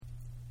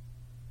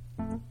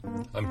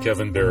I'm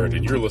Kevin Barrett,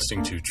 and you're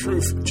listening to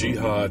Truth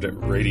Jihad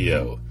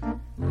Radio.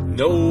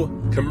 No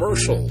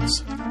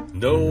commercials,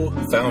 no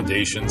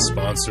foundation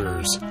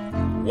sponsors,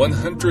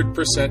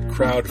 100%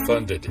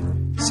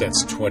 crowd-funded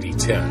since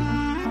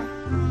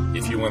 2010.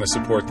 If you want to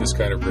support this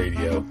kind of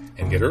radio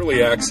and get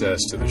early access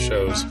to the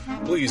shows,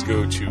 please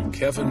go to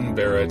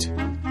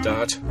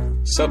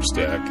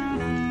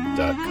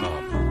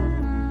kevinbarrett.substack.com.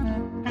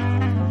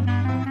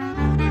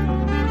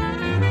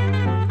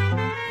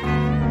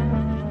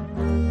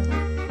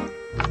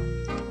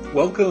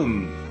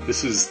 Welcome.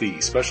 This is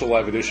the special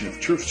live edition of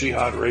Truth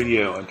Jihad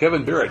Radio. I'm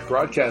Kevin Barrett,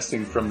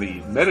 broadcasting from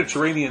the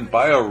Mediterranean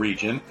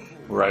bioregion,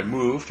 where I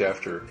moved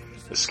after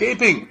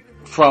escaping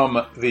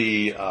from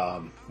the,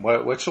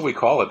 what shall we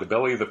call it, the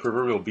belly of the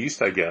proverbial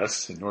beast, I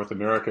guess, in North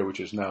America, which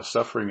is now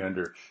suffering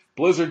under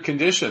blizzard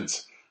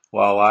conditions,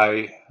 while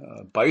I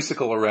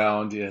bicycle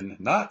around in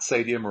not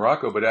Saidia,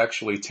 Morocco, but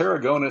actually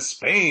Tarragona,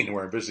 Spain,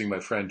 where I'm visiting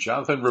my friend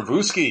Jonathan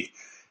Ravusky,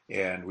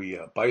 and we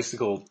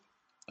bicycled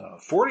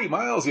 40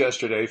 miles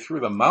yesterday through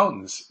the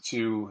mountains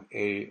to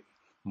a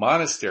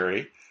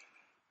monastery,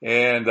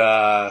 and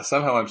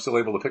somehow I'm still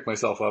able to pick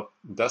myself up,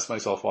 dust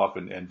myself off,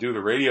 and do the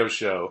radio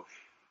show.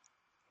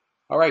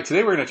 All right,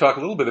 today we're going to talk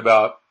a little bit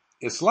about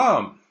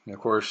Islam. And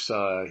of course,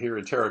 here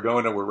in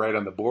Tarragona, we're right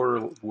on the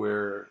border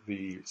where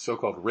the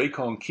so-called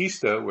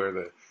Reconquista,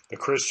 where the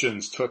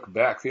Christians took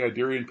back the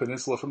Iberian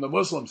Peninsula from the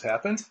Muslims,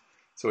 happened.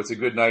 So it's a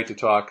good night to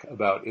talk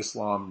about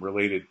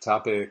Islam-related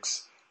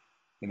topics.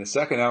 In the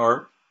second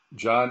hour,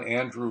 John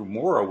Andrew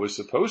Morrow was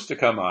supposed to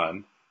come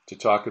on to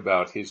talk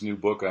about his new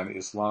book on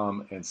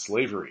Islam and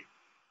slavery,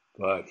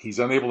 but he's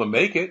unable to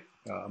make it.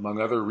 Among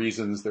other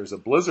reasons, there's a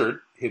blizzard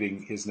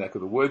hitting his neck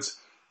of the woods.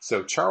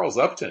 So Charles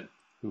Upton,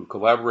 who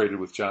collaborated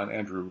with John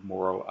Andrew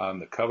Morrow on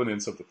the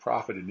Covenants of the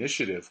Prophet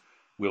initiative,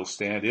 will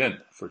stand in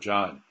for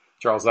John.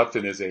 Charles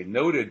Upton is a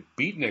noted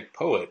beatnik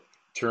poet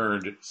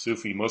turned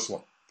Sufi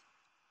Muslim.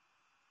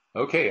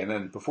 Okay, and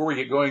then before we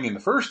get going in the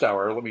first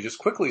hour, let me just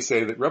quickly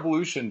say that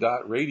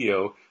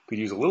Revolution.radio could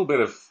use a little bit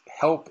of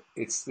help.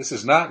 This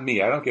is not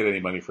me. I don't get any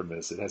money from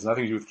this. It has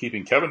nothing to do with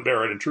keeping Kevin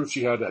Barrett and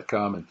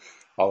TruthJihad.com and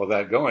all of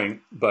that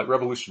going. But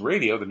Revolution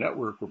Radio, the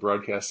network we're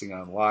broadcasting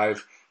on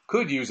live,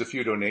 could use a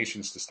few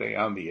donations to stay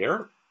on the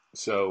air.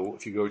 So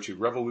if you go to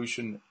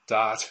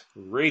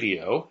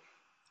Revolution.radio,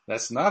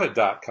 that's not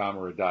a .com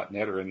or a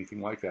 .net or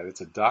anything like that.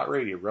 It's a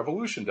 .radio,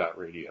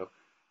 Revolution.radio.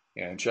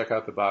 And check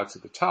out the box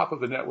at the top of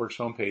the network's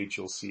homepage.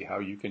 You'll see how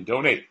you can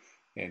donate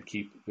and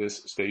keep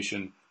this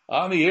station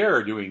on the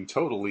air doing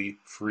totally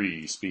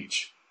free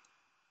speech.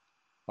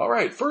 All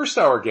right, first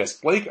hour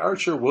guest, Blake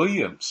Archer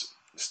Williams,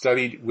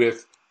 studied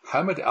with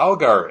Hamid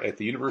Algar at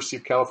the University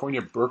of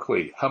California,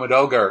 Berkeley. Hamid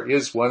Algar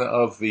is one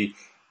of the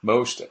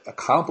most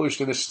accomplished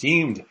and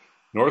esteemed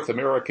North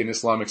American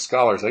Islamic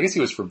scholars. I guess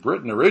he was from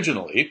Britain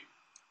originally,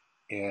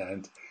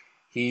 and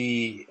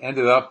he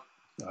ended up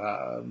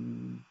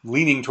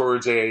leaning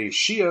towards a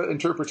Shia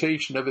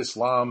interpretation of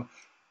Islam.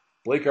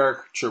 Blake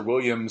Archer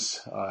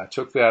Williams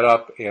took that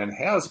up and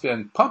has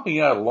been pumping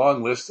out a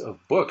long list of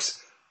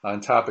books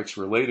on topics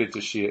related to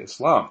Shia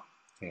Islam.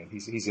 And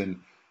he's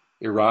in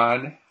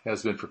Iran,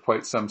 has been for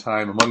quite some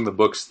time. Among the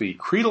books, The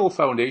Creedal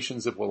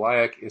Foundations of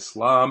Walaic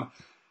Islam.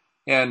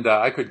 And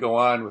I could go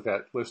on with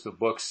that list of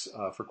books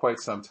for quite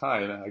some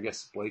time. I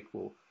guess Blake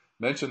will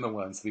mention the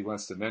ones that he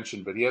wants to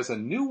mention. But he has a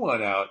new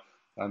one out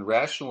on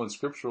rational and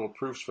scriptural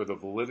proofs for the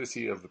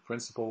validity of the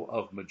principle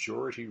of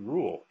majority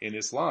rule in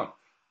Islam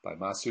by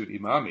Masood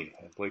Imami.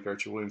 And Blake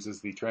Archer Williams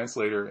is the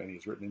translator, and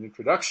he's written an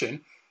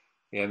introduction,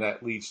 and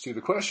that leads to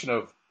the question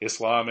of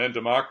Islam and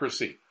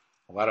democracy.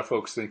 A lot of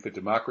folks think that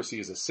democracy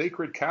is a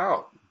sacred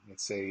cow.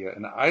 It's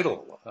an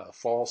idol, a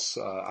false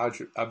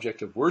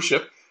object of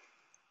worship.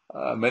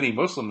 Many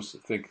Muslims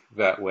think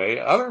that way.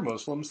 Other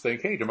Muslims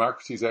think, hey,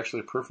 democracy is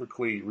actually a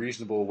perfectly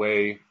reasonable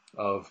way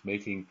of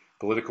making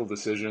political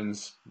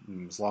decisions,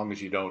 as long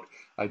as you don't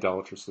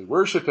idolatrously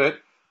worship it.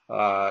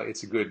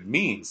 It's a good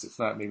means. It's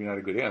maybe not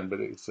a good end, but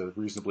it's a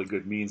reasonably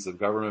good means of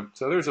government.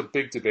 So there's a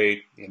big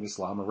debate in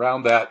Islam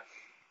around that.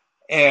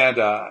 And,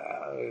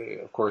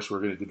 of course,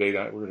 we're going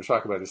to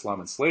talk about Islam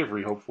and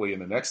slavery, hopefully in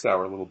the next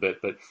hour a little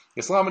bit. But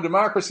Islam and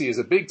democracy is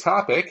a big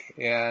topic,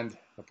 and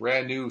a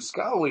brand new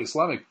scholarly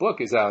Islamic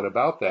book is out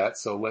about that.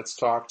 So let's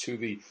talk to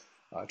the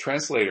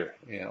translator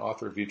and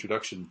author of the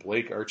introduction,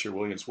 Blake Archer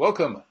Williams.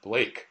 Welcome,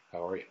 Blake.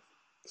 How are you?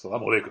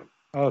 Assalamu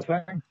alaikum.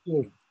 Thank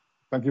you.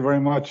 Thank you very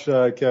much,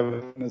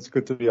 Kevin. It's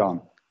good to be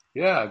on.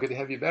 Yeah, good to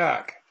have you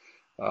back.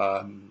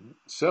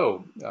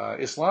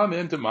 Islam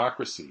and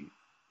democracy.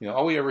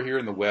 All we ever hear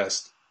in the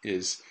West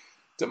is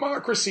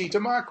democracy,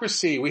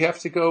 democracy. We have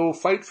to go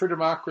fight for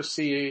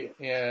democracy,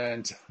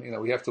 and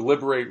we have to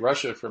liberate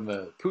Russia from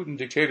the Putin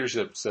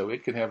dictatorship so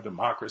it can have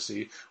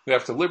democracy. We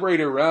have to liberate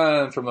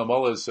Iran from the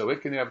mullahs so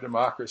it can have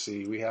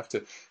democracy. We have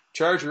to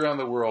charge around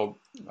the world,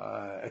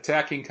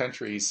 attacking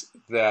countries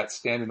that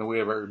stand in the way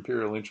of our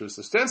imperial interests,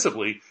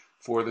 ostensibly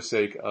for the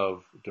sake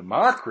of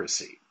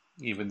democracy,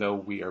 even though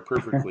we are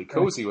perfectly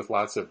cozy with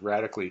lots of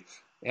radically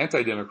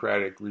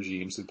anti-democratic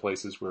regimes in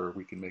places where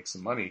we can make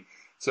some money.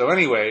 So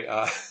anyway,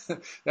 I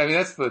mean,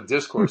 that's the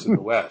discourse in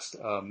the West.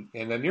 And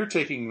then you're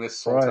taking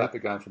this whole Right.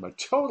 topic on from a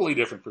totally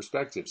different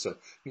perspective. So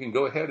you can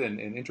go ahead and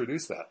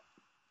introduce that.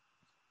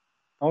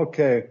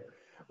 Okay.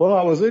 Well,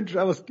 I was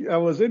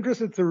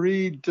interested to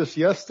read just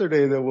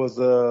yesterday. There was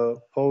a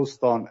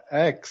post on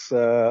X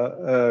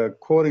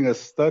quoting a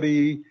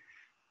study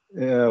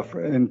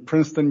in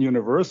Princeton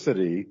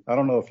University. I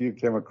don't know if you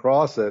came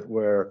across it,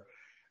 where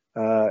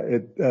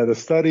the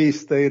study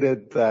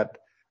stated that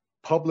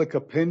public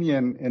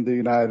opinion in the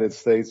United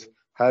States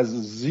has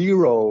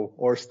zero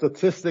or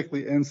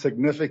statistically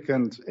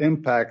insignificant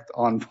impact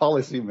on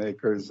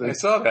policymakers I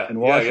saw that. in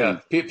Yeah, yeah.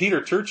 Washington.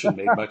 Peter Turchin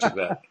made much of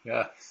that.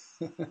 Yeah.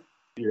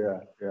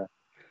 Yeah, yeah.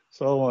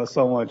 So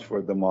much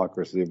for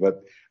democracy.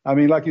 But I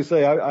mean, like you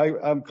say,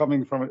 I'm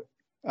coming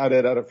at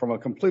it from a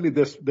completely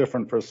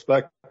different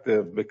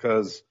perspective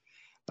because,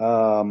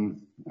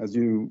 as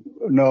you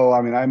know,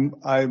 I mean,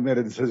 I made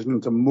a decision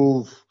to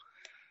move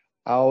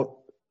out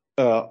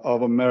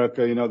of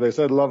America. You know, they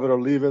said love it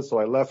or leave it, so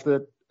I left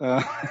it.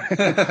 Yeah,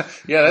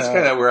 that's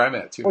kind of where I'm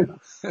at too now.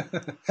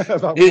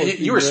 About You 14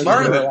 were years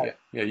smarter ago. than,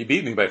 yeah, you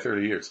beat me by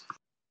 30 years.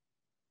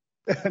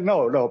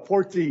 No,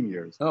 14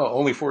 years. Oh,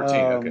 only 14.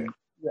 Okay.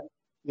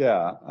 Yeah.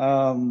 Yeah.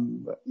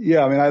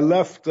 I mean, I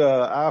left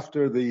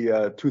after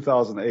the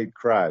 2008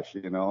 crash,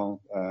 you know,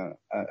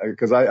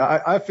 because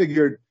I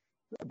figured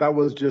that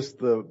was just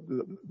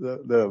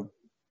the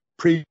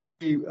pre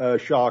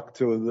shock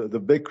to the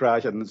big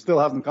crash, and it still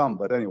hasn't come.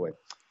 But anyway.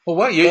 Well,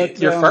 what But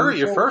your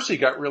Farsi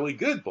got really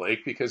good,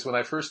 Blake, because when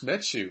I first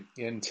met you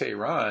in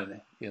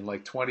Tehran in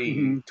like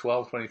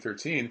 2012,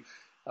 2013,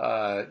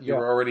 you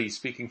were already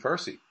speaking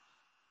Farsi.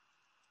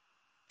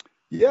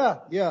 Yeah.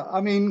 I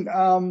mean,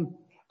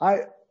 I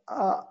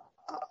uh,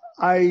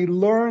 I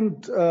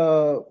learned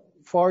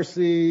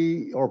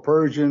Farsi or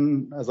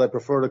Persian, as I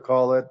prefer to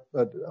call it,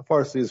 but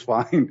Farsi is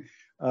fine.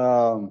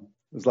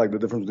 It's like the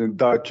difference between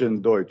Dutch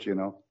and Deutsch, you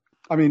know.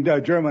 I mean,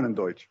 German and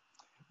Deutsch.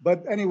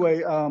 But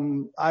anyway,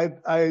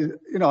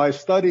 I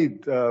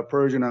studied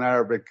Persian and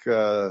Arabic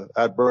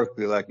at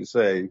Berkeley, like you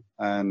say,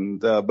 and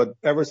but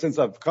ever since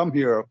I've come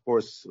here, of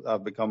course,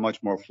 I've become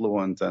much more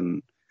fluent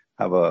and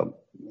have a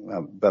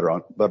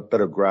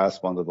better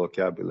grasp on the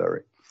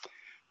vocabulary.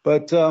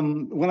 But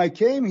when I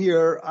came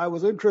here, I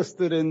was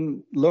interested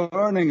in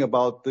learning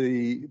about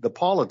the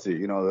polity,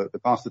 you know, the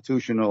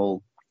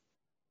constitutional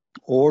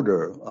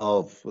order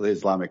of the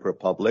Islamic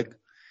Republic.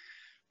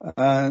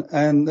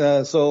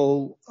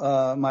 So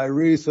my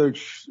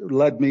research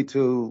led me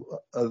to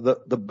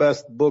the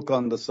best book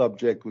on the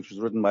subject, which was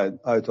written by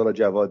Ayatollah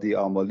Javadi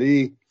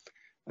Amoli.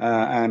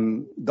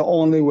 And the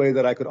only way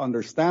that I could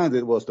understand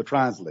it was to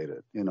translate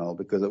it, you know,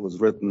 because it was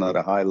written at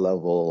a high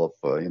level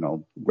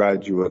of,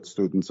 graduate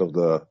students of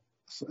the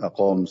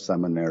Qom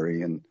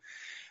seminary. And,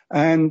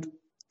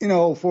 you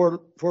know,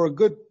 for a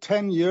good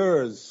 10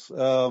 years,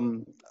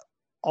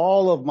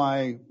 all of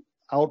my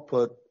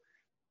output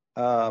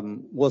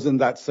was in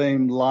that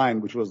same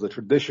line, which was the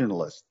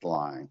traditionalist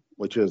line,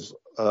 which is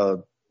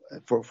for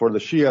the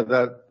Shia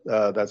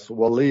that's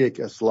Waliic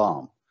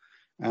Islam.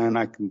 And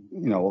I can,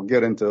 we'll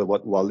get into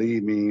what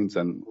wali means,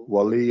 and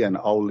wali and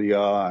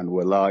awliya and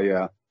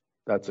wilaya.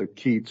 That's a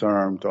key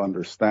term to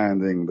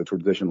understanding the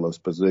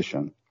traditionalist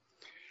position.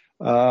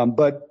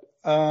 But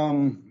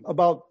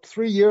about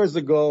 3 years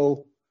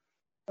ago,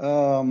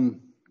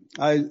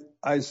 I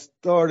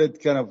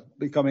started kind of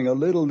becoming a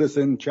little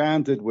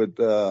disenchanted with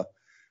the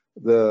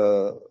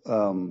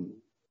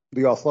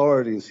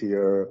authorities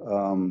here,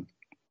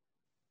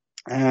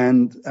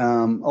 and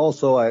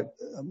also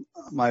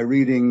my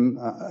reading.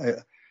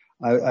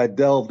 I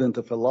delved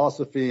into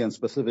philosophy and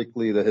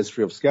specifically the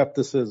history of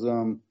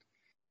skepticism.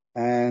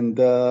 And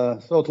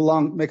so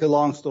to make a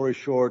long story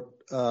short,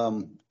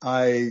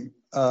 I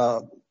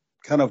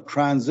kind of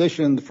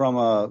transitioned from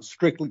a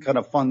strictly kind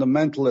of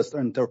fundamentalist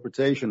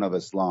interpretation of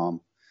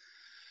Islam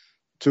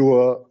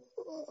to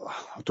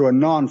a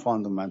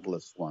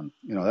non-fundamentalist one.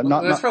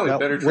 That's probably a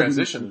better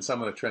transition than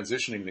some of the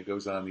transitioning that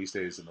goes on these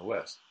days in the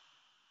West.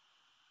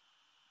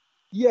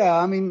 Yeah,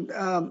 I mean,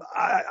 I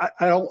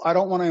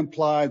don't want to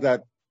imply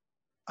that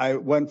I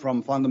went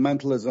from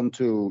fundamentalism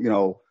to,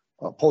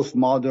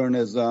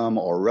 postmodernism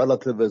or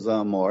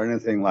relativism or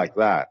anything like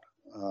that.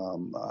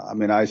 I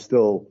mean, I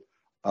still,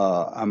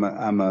 I'm a,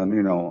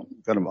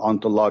 kind of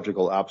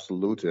ontological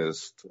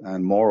absolutist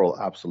and moral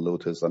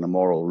absolutist and a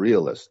moral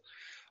realist.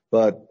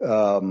 But,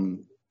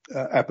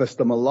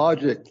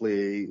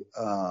 epistemologically,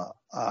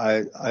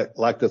 I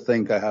like to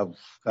think I have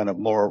kind of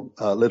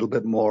a little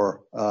bit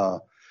more,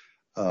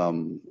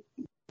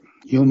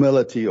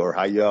 humility or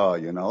haya,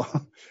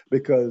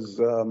 because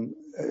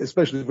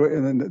especially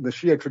in the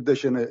Shia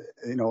tradition,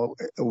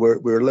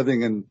 we're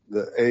living in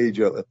the age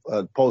of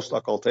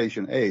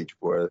post-occultation age,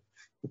 where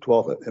the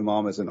 12th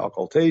Imam is in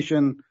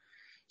occultation,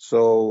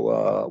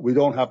 so we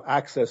don't have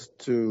access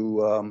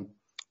to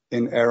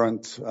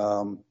inerrant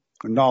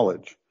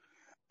knowledge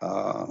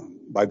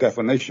by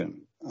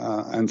definition,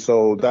 and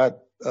so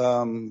that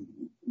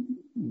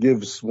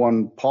gives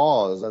one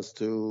pause as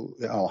to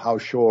how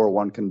sure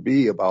one can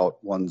be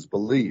about one's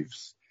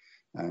beliefs.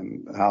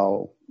 and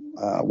how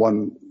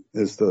one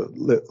is to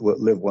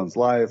live one's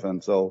life.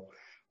 And so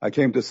I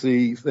came to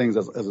see things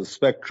as a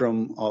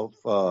spectrum of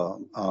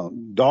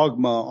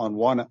dogma on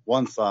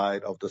one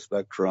side of the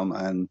spectrum,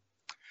 and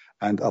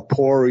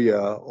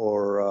aporia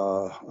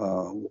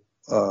or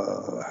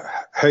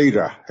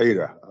hera,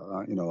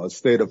 a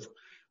state of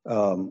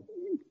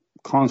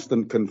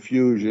constant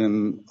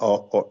confusion and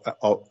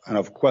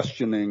of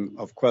questioning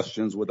of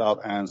questions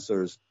without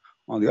answers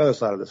on the other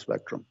side of the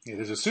spectrum. Yeah,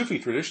 there's a Sufi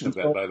tradition of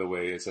that, by the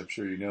way, as I'm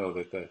sure you know,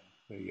 that the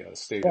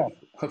state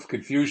of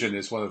confusion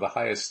is one of the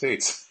highest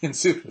states in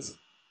Sufism.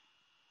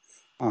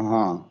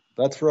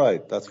 That's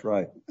right.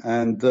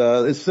 And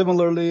it's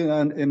similarly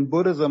in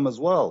Buddhism as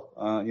well.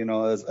 I mean,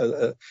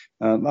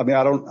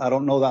 I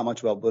don't know that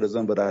much about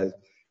Buddhism, but I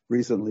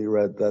recently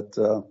read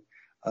that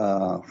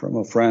from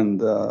a friend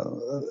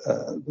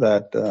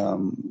that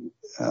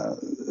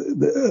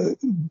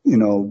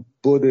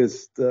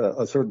Buddhist,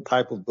 a certain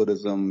type of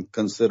Buddhism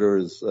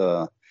considers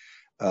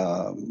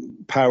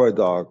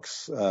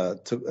paradox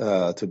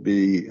to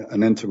be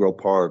an integral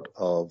part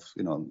of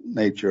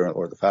nature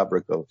or the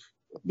fabric of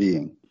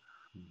being.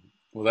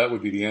 Well, that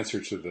would be the answer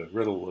to the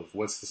riddle of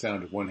what's the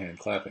sound of one hand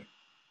clapping.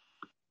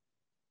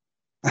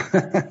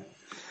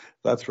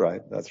 That's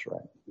right.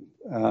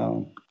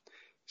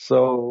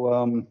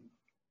 So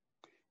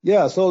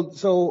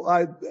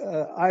I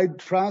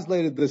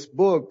translated this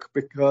book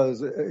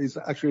because it's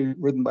actually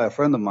written by a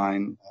friend of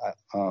mine,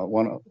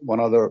 one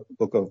other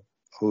book of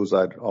whose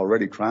I'd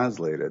already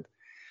translated,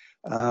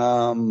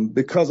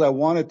 because I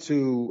wanted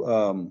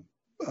to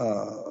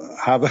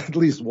have at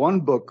least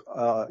one book,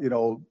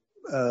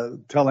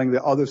 telling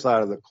the other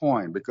side of the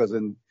coin, because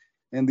in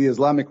the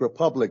Islamic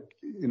Republic,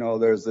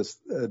 there's this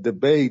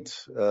debate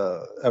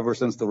ever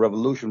since the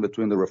revolution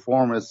between the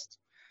reformists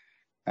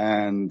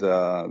and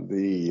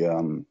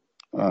the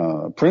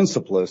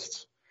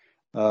principalists,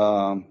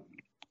 and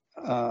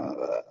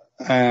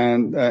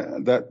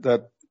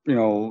that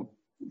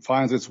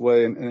finds its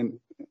way in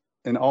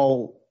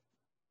all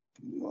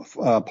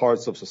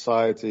parts of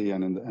society,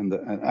 and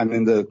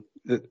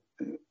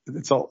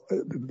it's all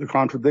the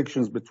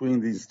contradictions between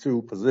these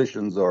two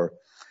positions are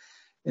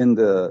in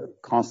the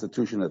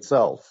Constitution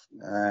itself,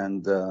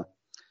 and the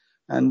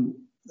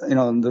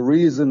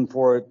reason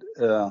for it,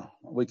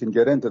 we can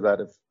get into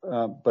that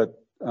but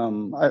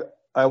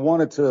I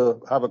wanted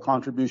to have a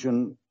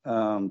contribution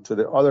to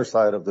the other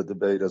side of the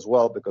debate as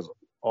well, because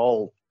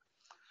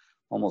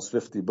almost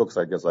 50 books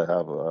I guess I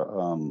have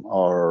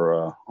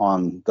are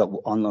on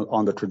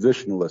the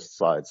traditionalist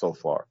side so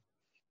far.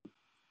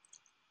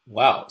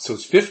 Wow, so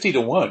it's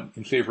 50-1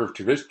 in favor of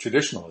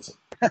traditionalism.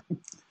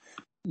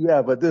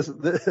 Yeah, but this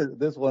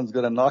one's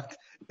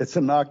it's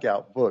a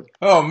knockout book.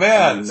 Oh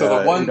man,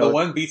 so the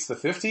one beats the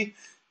 50?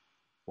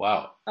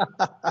 Wow.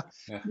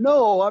 Yeah.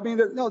 No, I mean,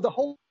 the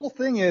whole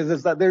thing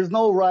is that there's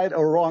no right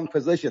or wrong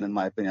position, in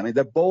my opinion. I mean,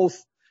 they're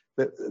both,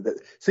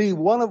 see,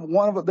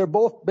 they're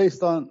both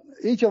based on,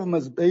 each of them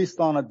is based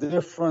on a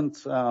different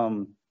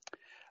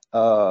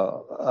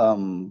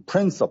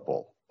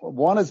principle.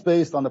 One is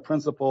based on the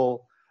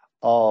principle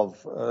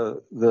of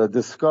the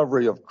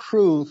discovery of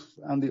truth,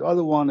 and the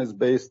other one is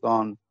based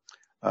on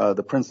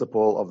the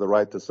principle of the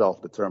right to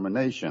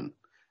self-determination,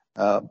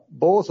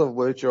 both of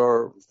which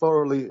are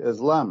thoroughly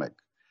Islamic.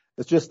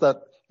 It's just that,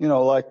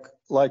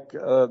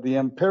 the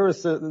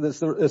empiricists,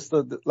 it's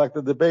like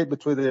the debate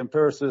between the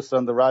empiricists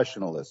and the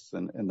rationalists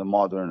in the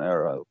modern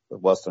era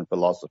of Western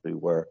philosophy,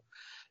 where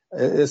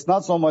it's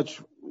not so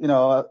much,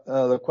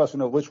 the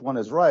question of which one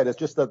is right. It's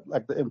just that,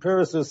 like, the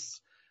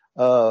empiricists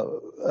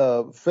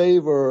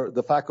favor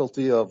the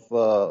faculty of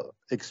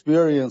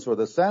experience or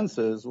the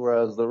senses,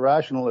 whereas the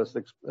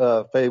rationalists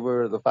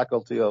favor the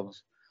faculty of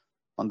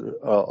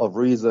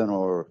reason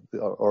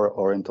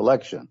or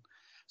intellection.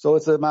 So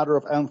it's a matter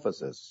of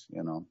emphasis,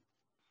 and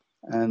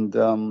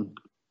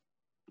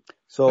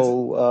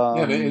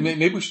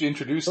maybe we should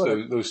introduce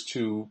those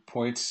 2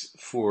 points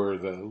for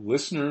the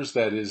listeners.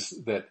 That is,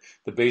 that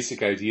the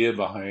basic idea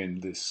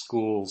behind the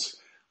schools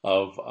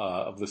of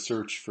the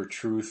search for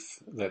truth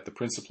that the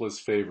principalists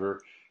favor,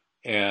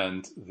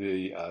 and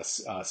the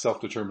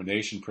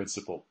self-determination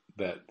principle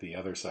that the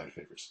other side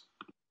favors.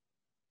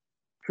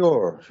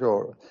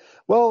 Sure.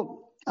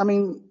 Well, I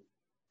mean,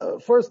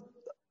 first,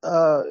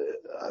 I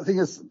think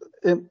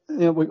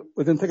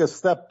we can take a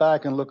step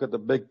back and look at the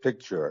big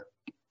picture.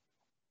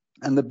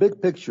 And the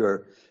big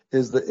picture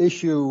is the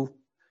issue,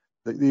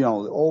 the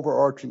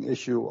overarching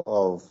issue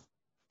of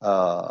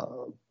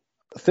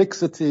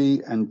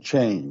fixity and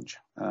change.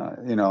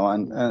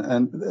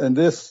 And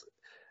this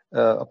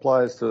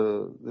applies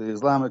to the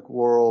Islamic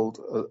world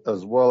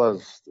as well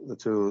as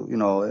to,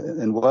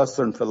 in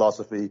Western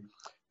philosophy.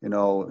 In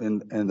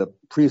the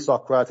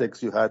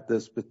pre-Socratics, you had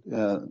this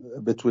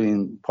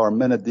between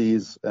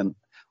Parmenides on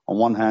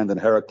one hand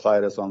and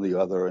Heraclitus on the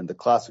other. In the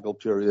classical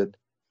period,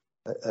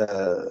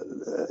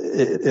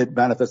 it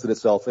manifested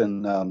itself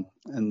in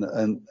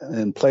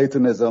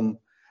Platonism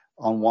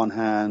on one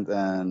hand,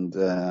 and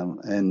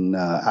in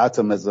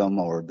atomism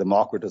or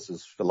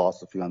Democritus's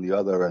philosophy on the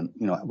other, and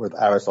with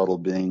Aristotle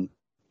being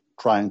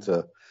trying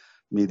to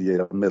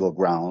mediate a middle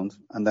ground.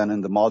 And then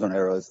in the modern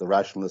era, it's the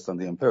rationalists and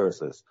the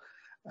empiricists.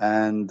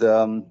 And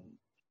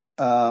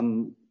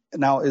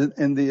now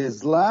in the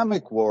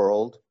Islamic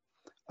world,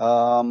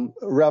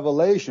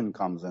 revelation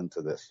comes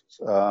into this.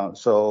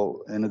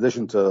 So in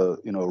addition to,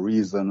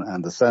 reason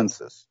and the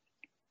senses.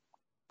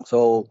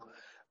 So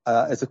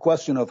it's a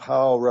question of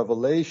how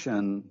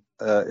revelation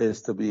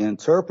is to be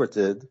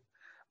interpreted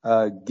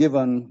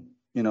given,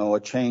 a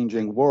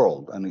changing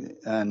world.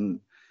 And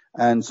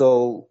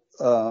so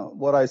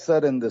what I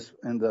said in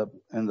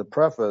the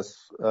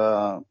preface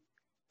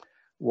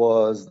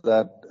was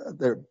that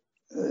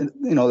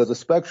there's a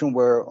spectrum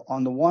where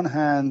on the one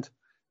hand,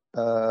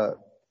 the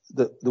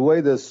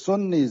way the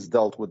Sunnis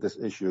dealt with this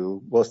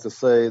issue was to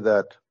say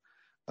that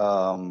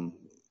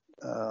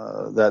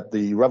that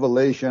the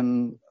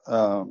revelation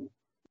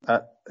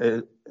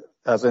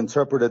as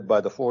interpreted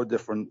by the four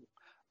different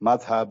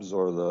madhabs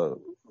or the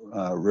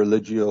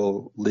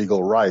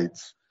religio-legal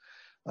rights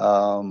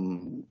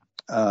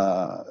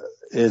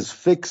is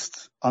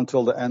fixed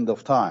until the end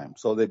of time.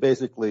 So they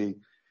basically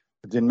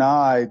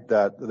denied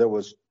that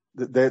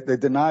they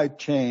denied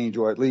change,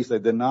 or at least they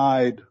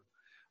denied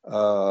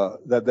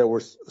that there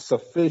was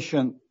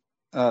sufficient,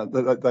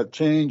 that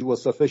change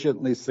was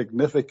sufficiently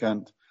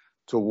significant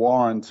to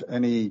warrant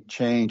any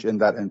change in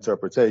that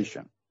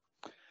interpretation.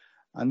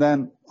 And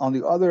then on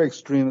the other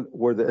extreme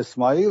were the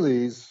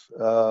Ismailis,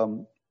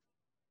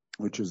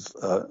 which is,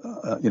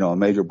 a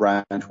major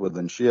branch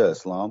within Shia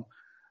Islam.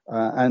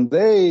 And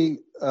they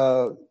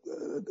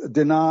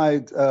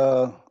denied,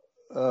 they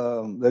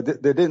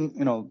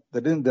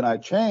didn't deny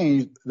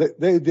change.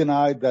 They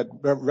denied that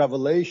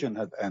revelation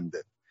had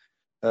ended.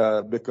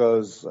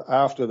 Because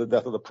after the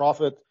death of the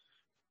Prophet,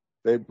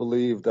 they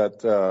believed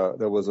that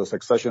there was a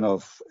succession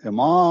of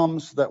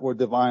imams that were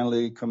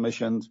divinely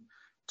commissioned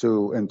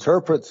to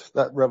interpret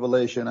that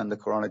revelation and the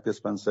Quranic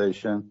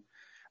dispensation.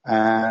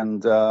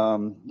 And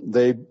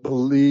they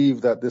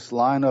believe that this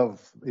line of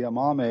the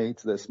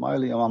imamate, the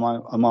Ismaili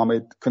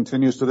imamate,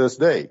 continues to this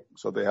day.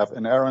 So they have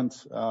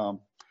inerrant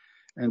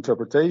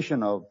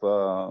interpretation of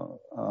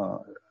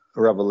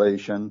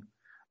revelation.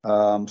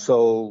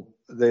 So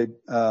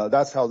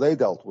that's how they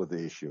dealt with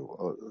the issue,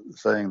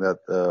 saying that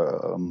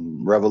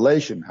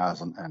revelation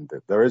hasn't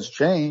ended. There is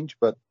change,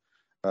 but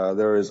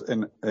there is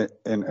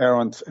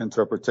inerrant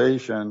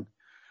interpretation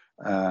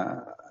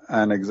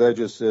and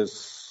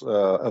exegesis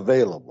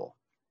available.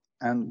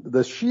 And the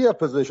Shia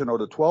position, or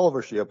the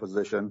Twelver Shia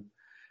position,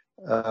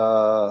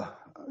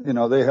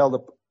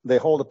 they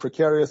hold a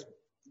precarious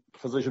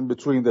position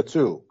between the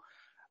two.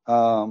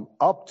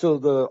 Up to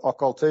the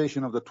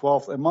occultation of the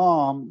 12th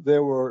Imam, they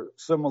were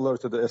similar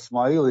to the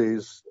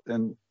Ismailis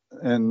in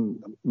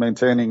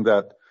maintaining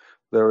that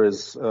there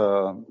is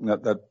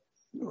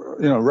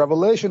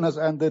revelation has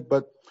ended,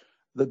 but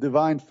the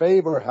divine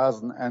favor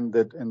hasn't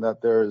ended, in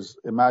that there is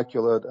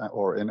immaculate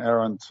or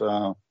inerrant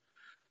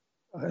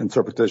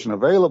interpretation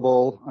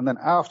available. And then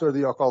after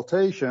the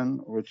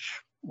occultation,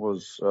 which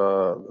was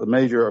the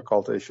major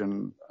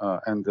occultation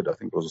ended, I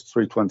think it was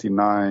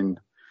 329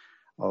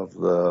 of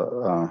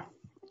the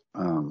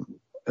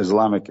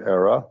Islamic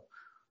era.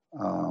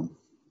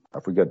 I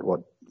forget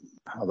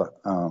how that.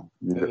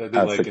 That'd be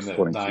like in the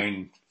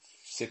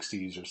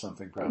 960s or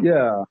something, probably.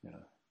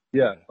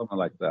 Yeah, something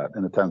like that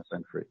in the 10th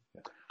century.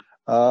 Yeah.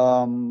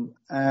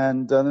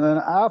 And then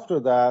after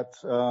that,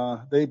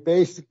 they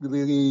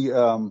basically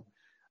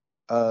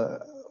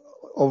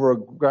over a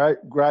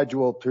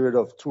gradual period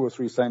of 2 or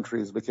 3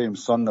 centuries became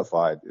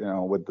Sunnified.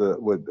 With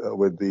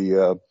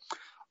the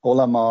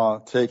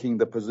ulama taking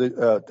the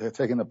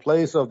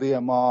place of the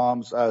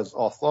imams as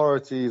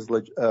authorities,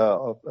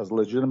 as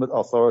legitimate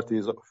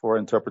authorities for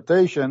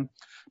interpretation,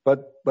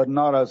 but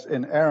not as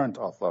inerrant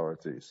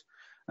authorities.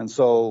 And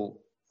so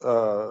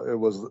it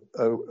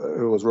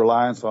was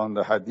reliance on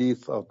the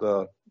hadith of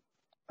the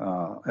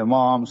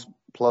imams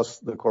plus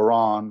the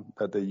Quran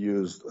that they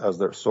used as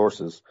their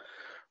sources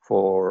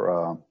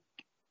for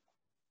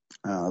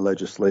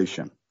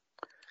legislation.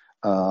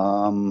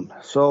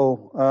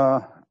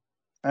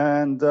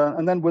 And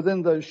then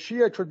within the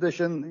Shia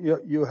tradition,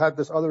 you had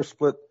this other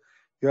split.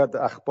 You had the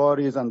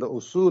Akhbaris and the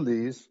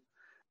Usulis,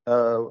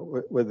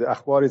 with the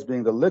Akhbaris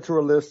being the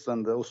literalists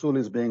and the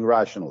Usulis being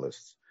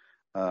rationalists,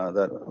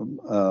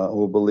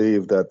 who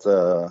believe that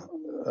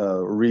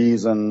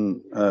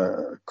reason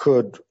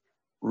could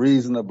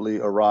reasonably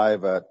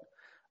arrive at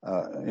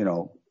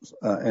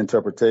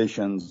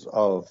interpretations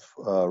of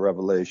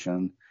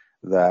revelation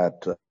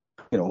that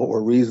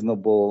were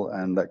reasonable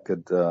and that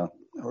could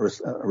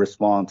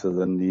respond to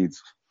the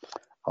needs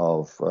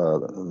of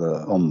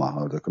the ummah,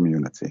 or the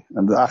community.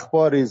 And the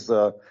Akhbaris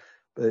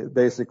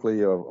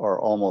basically are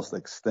almost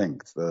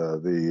extinct.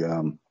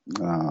 The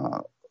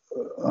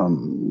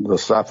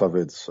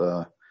Safavids,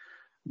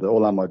 the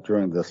ulama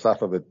during the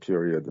Safavid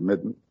period,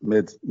 the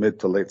mid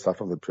to late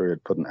Safavid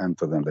period, put an end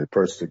to them. They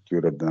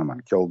persecuted them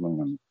and killed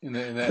them. And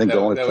I think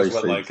that was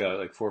what, like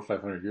 400 or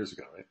 500 years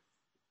ago,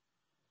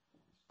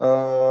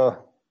 right?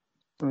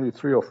 Maybe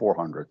 300 or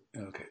 400.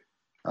 Okay.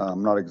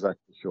 I'm not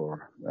exactly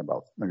sure,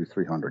 about maybe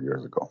 300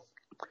 years ago.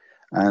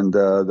 And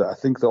I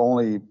think the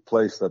only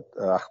place that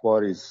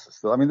Akhbaris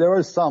still, I mean, there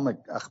are some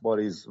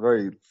Akhbaris,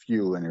 very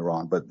few in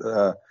Iran, but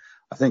I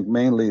think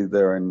mainly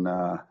they're in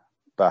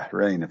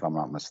Bahrain, if I'm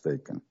not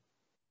mistaken.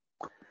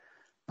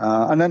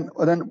 And then,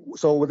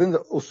 so within the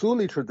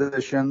Usuli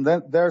tradition,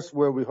 then there's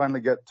where we finally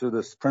get to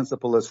this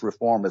principlist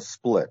reformist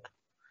split.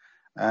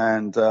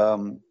 And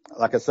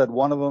like I said,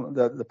 one of them,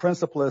 the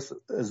principlist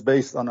is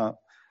based on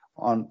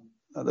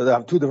they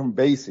have two different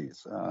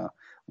bases.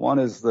 One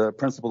is the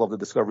principle of the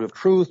discovery of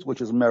truth,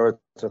 which is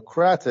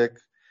meritocratic,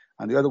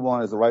 and the other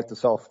one is the right to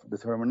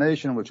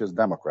self-determination, which is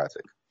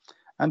democratic.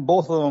 And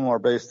both of them are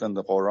based on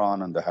the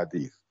Quran and the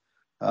Hadith.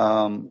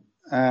 Let's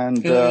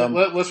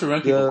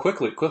remind people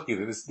quickly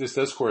that this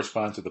does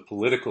correspond to the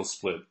political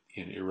split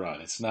in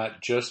Iran. It's not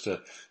just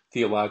a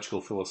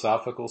theological,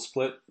 philosophical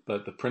split,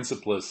 but the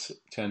principalists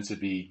tend to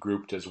be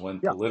grouped as one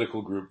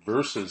political group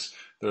versus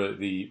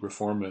the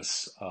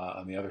reformists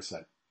on the other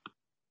side.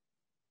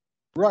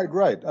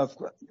 Right.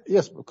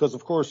 Yes, because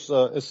of course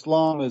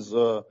Islam is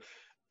a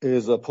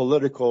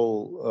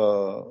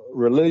political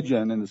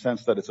religion in the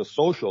sense that it's a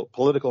social,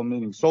 political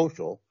meaning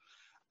social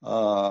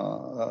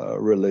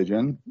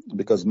religion,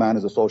 because man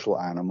is a social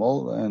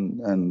animal,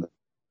 and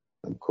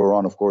the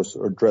Quran, of course,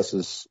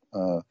 addresses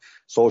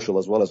social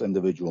as well as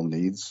individual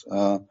needs.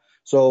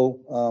 So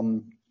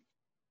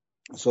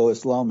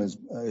Islam is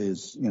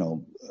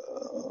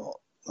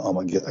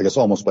I guess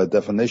almost by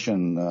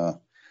definition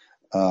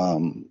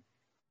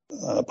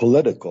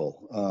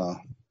political.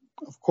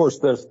 Of course,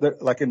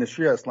 like in the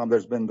Shia Islam,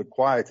 there's been the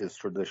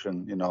quietist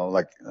tradition,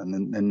 like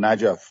in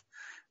Najaf,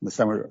 in the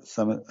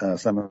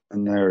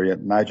seminary at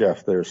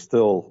Najaf, they're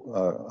still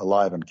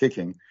alive and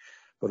kicking.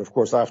 But of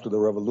course, after the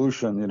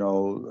revolution, in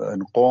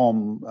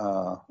Qom,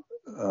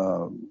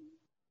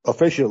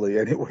 officially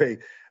anyway,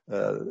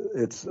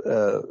 it's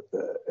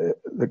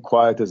the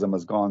quietism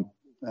has gone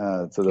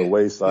to the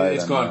wayside.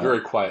 It's gone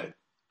very quiet.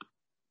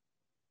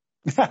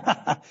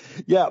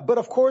 Yeah, but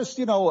of course,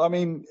 it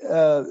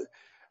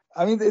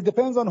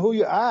depends on who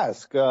you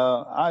ask.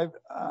 I've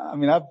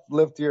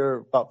lived here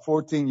about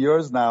 14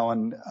 years now,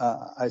 and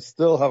I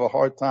still have a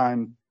hard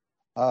time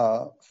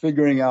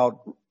figuring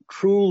out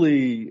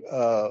truly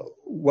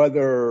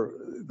whether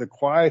the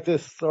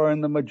quietists are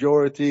in the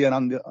majority and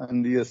on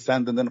the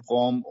ascendant in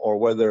Qom, or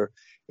whether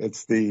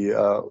it's the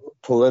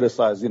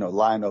politicized,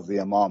 Line of the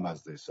Imam,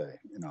 as they say.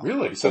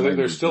 Really? So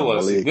there's still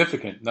a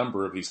significant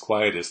number of these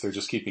quietists. They're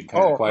just keeping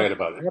kind of quiet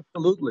about it.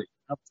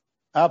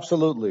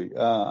 Absolutely.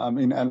 A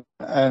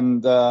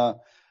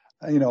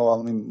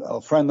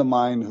friend of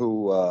mine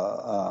who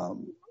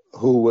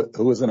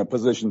is in a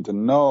position to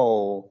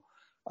know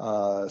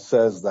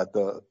says that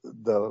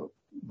the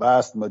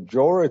vast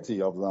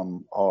majority of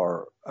them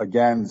are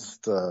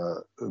against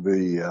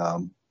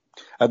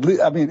at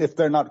least, if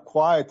they're not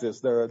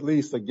quietists, they're at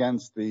least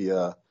against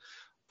the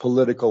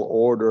political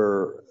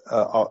order,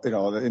 of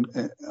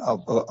the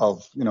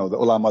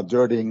ulama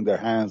dirtying their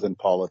hands in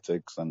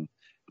politics, and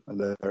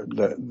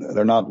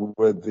they're not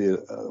with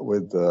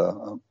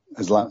the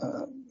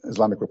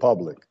Islamic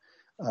Republic.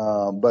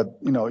 But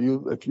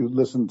if you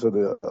listen to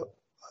the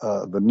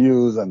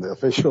news and the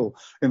official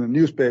in the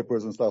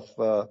newspapers and stuff,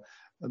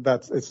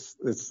 it's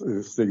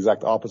the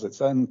exact opposite.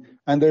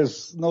 And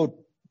there's no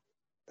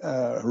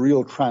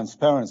real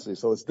transparency,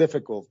 so it's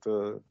difficult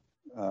to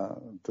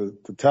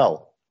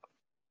tell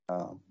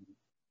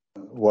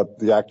what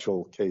the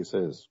actual case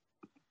is.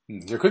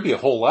 There could be a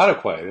whole lot of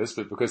quietists,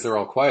 but because they're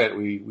all quiet,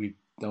 we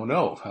don't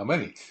know how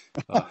many.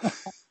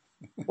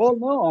 Well,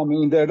 no,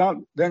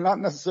 they're not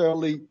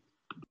necessarily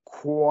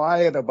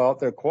quiet about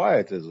their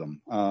quietism.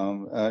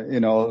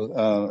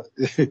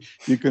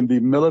 You can be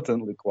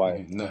militantly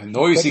quiet,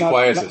 noisy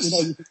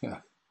quietists.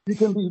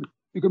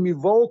 You can be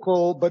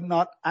vocal but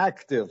not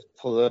active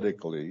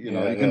politically. You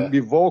can be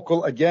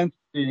vocal against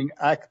being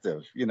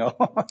active.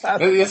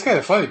 It's kind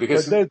of funny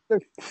because it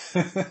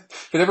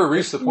never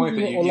reached the point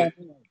that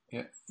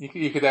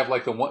you could have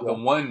like the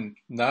one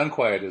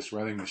non-quietist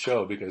running the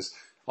show, because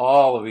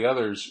all of the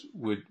others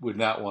would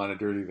not want to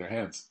dirty their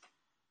hands.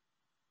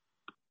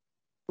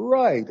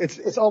 Right.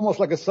 It's almost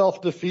like a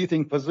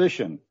self-defeating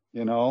position.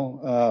 It's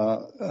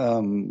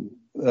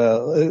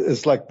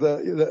like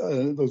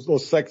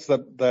those sects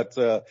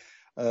that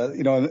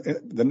in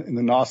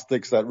the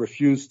Gnostics that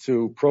refused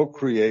to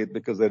procreate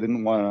because they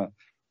didn't want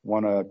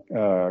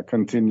to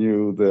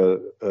continue the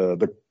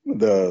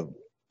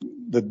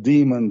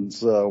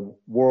demon's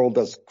world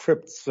as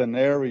crypt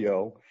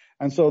scenario,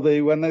 and so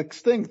they went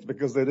extinct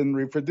because they didn't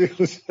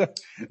reproduce.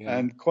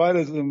 And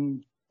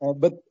quietism,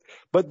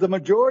 but the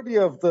majority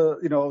of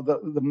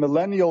the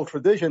millennial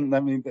tradition,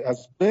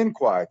 has been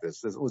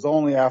quietist. It was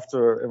only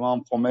after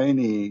Imam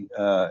Khomeini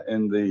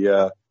in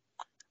the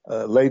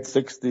late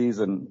 60s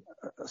and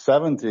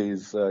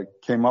 70s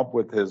came up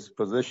with his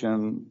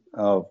position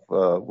of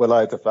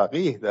Wilayat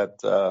al-Faqih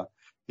that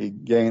he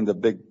gained a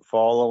big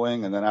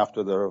following. And then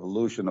after the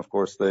revolution, of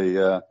course, they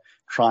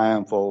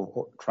triumphed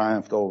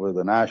over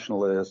the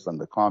nationalists and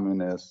the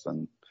communists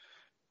and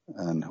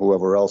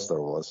whoever else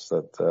there was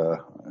that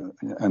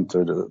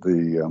entered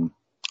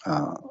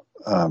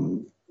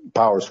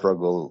power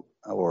struggle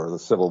or the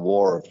civil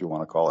war, if you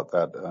want to call it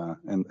that,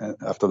 and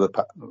after the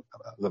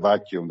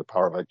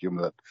power vacuum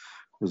that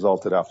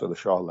resulted after the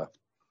Shah left.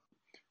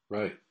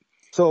 Right.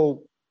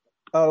 So,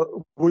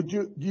 would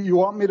you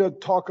want me to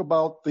talk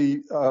about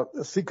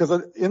because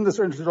in this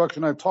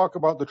introduction I talk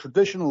about the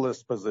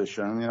traditionalist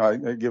position.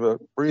 I give a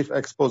brief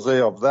expose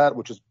of that,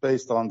 which is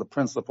based on the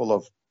principle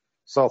of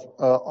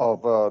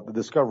the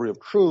discovery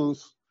of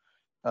truth,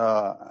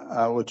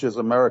 which is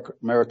a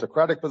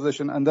meritocratic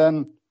position, and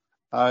then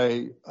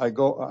I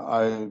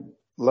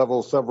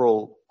level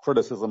several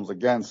criticisms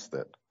against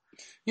it.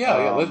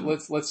 Yeah.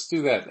 Let's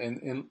do that.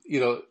 And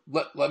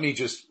let me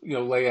just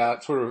lay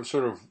out sort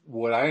of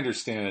what I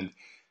understand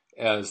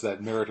as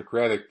that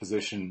meritocratic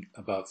position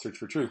about search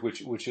for truth,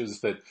 which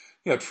is that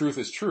truth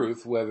is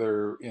truth,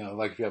 whether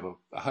like if you have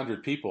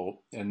 100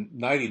 people and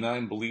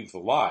 99 believe the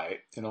lie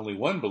and only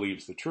one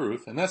believes the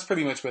truth, and that's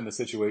pretty much been the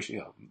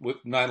situation. With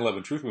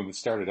 9/11 Truth Movement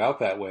started out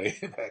that way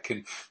back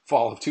in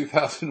fall of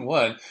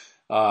 2001.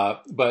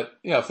 But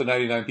if the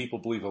 99 people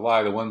believe a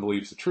lie, the one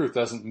believes the truth,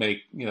 doesn't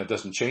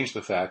change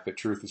the fact that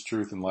truth is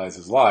truth and lies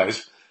is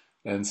lies.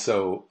 And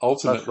so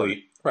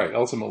ultimately,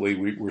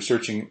 we're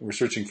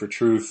searching for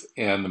truth,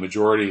 and the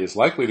majority is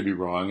likely to be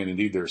wrong. And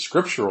indeed, there's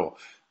scriptural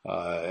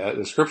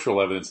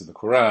evidence in the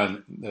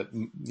Quran that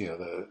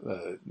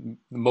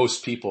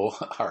most people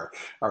are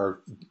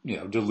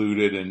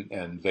deluded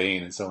and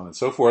vain and so on and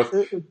so forth.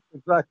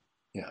 Exactly.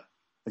 Yeah.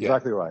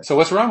 Exactly right. So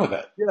what's wrong with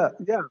that? Yeah.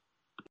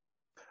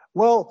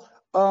 Well,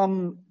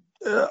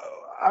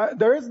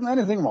 there isn't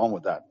anything wrong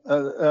with that.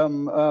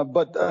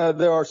 But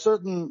there are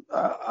certain,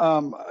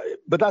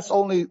 but that's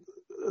only,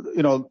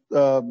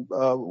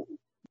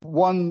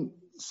 one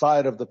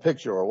side of the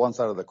picture or one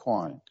side of the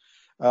coin.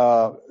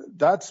 It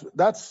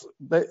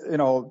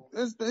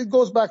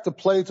goes back to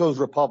Plato's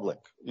Republic,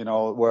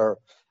 where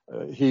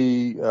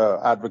he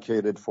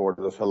advocated for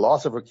the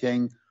philosopher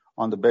king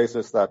on the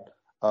basis that,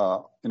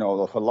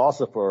 the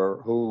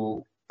philosopher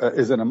who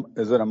is in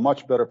a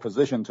much better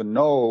position to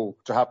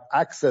have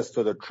access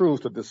to the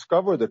truth, to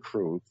discover the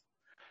truth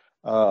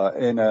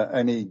in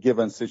any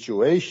given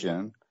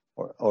situation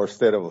or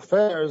state of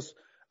affairs,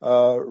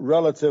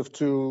 relative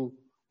to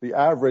the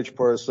average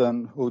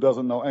person who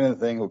doesn't know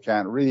anything, who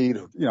can't read,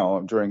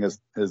 during his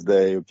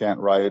day, who can't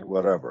write,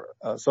 whatever.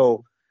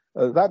 So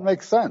that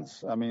makes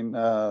sense. I mean,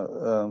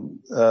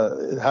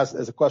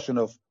 it's a question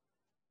of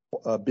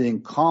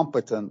being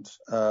competent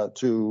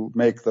to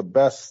make the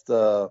best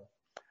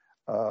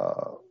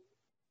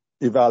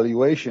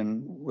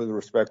evaluation with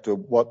respect to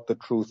what the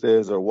truth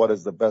is or what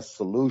is the best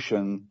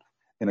solution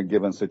in a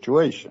given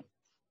situation.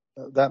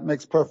 That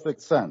makes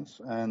perfect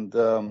sense, and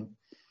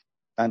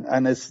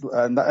it's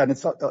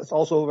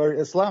also very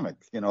Islamic.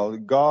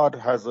 God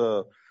has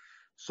a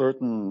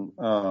certain.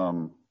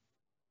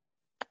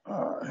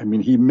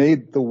 He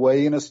made the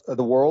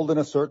world in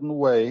a certain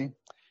way.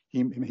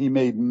 He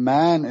made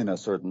man in a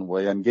certain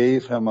way and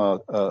gave him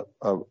a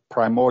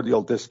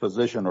primordial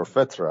disposition or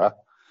fitra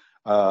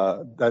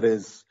that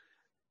is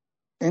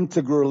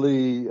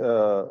integrally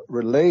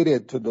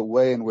related to the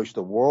way in which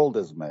the world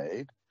is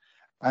made,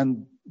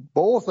 and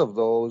both of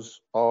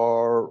those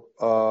are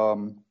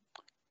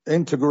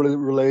integrally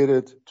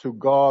related to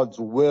God's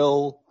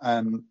will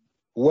and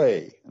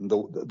way, and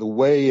the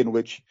way in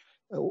which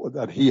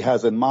that He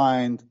has in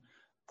mind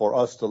for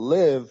us to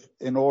live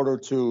in order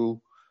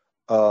to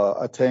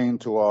attain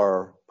to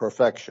our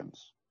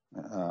perfections,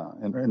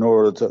 in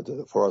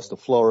order for us to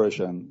flourish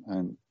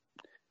and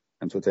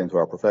to attain to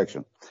our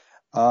perfection.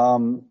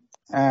 So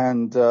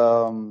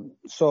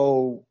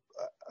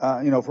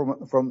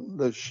from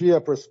the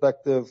Shia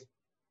perspective,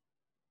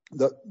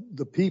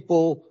 the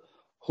people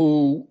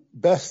who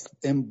best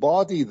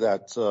embody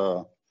that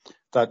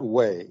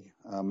way,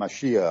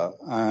 Mashiach,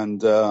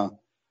 and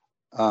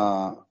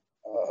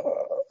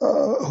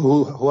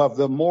who have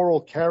the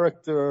moral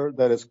character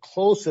that is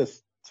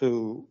closest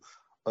to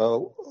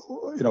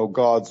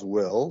God's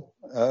will,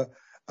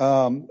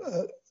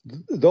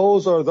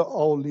 those are the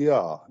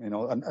awliya,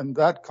 and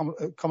that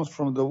comes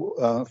from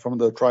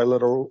the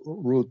triliteral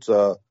root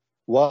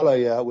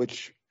walaya,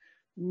 which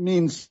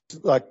means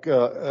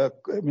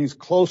it means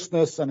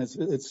closeness, and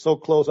it's so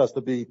close as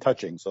to be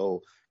touching.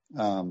 So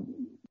I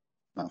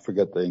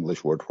forget the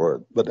English word for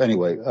it, but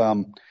anyway,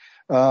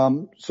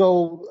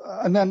 so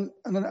and then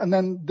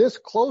this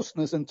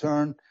closeness in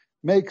turn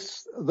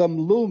makes them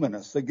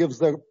luminous. It gives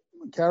their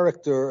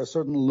character a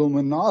certain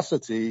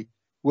luminosity,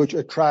 which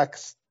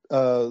attracts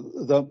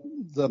the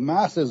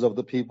masses of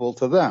the people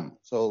to them.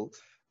 So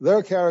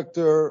their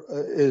character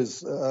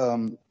is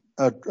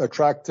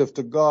attractive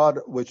to God,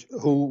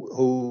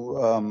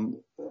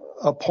 who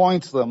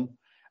appoints them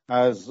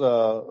as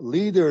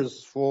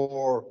leaders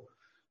for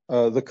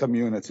the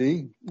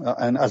community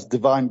and as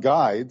divine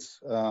guides,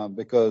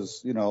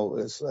 because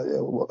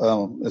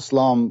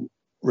Islam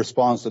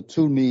responds to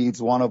two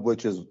needs, one of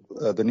which is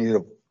the need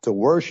to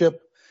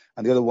worship,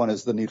 and the other one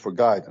is the need for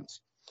guidance.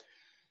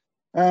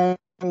 And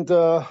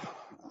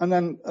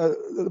then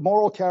the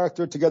moral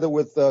character, together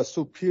with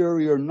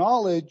superior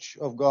knowledge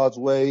of God's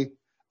way,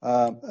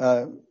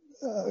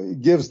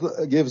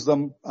 gives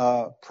them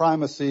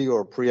primacy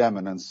or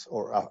preeminence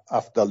or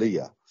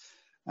afdaliyah.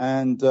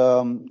 And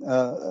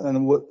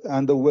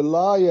the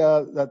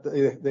wilaya that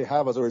they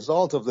have as a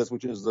result of this,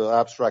 which is the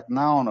abstract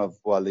noun of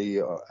wali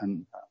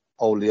and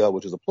awliya,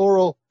 which is a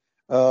plural,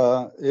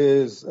 can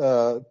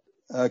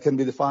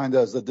be defined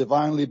as the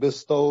divinely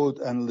bestowed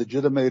and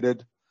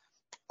legitimated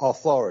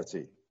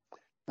authority,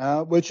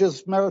 which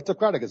is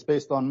meritocratic. It's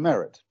based on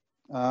merit,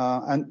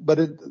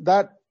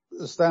 that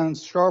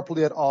stands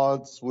sharply at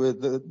odds with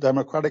the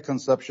democratic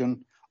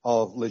conception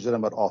of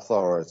legitimate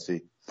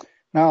authority.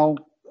 Now,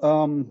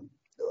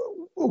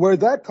 where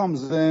that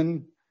comes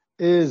in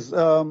is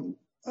the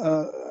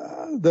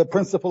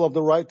principle of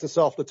the right to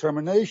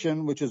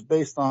self-determination, which is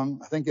based on,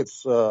 I think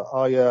it's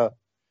ayah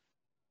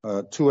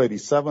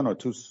 287 or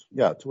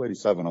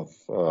 287 of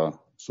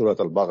Surah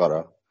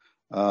Al-Baqarah,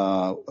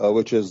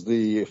 which is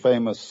the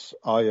famous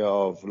ayah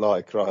of La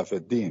ikraha fi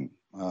din.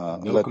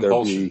 Let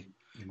there be,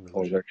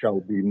 or there shall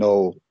be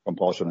no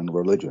compulsion in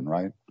religion,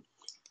 right?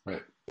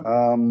 Right.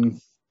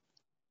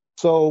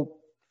 So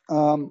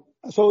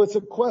it's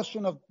a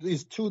question of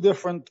these two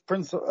different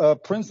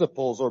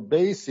principles or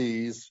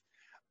bases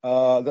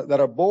that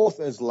are both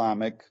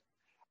Islamic,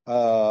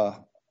 and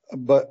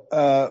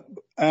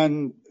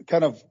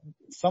kind of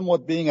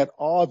somewhat being at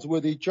odds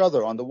with each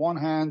other. On the one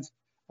hand,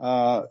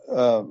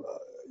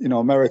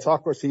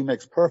 meritocracy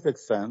makes perfect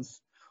sense.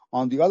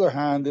 On the other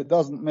hand, it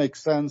doesn't make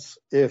sense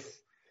if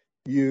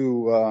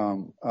you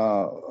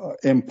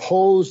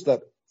impose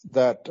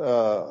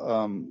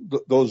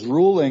those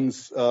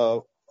rulings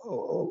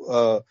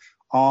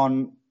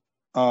on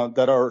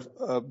that are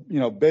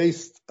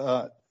based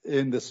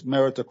in this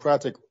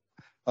meritocratic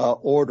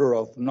order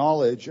of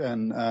knowledge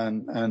and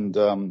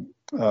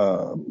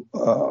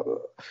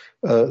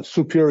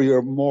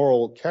superior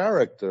moral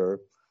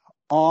character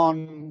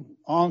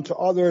onto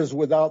others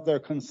without their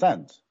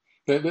consent.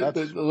 Let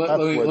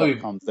me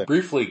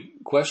briefly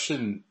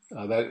question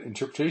that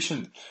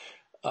interpretation.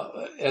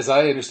 As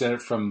I understand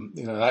it from,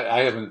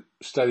 I haven't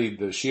studied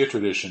the Shia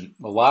tradition.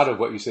 A lot of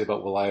what you say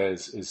about Walaya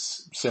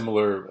is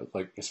similar,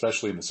 like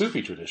especially in the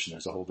Sufi tradition.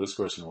 There's a whole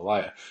discourse in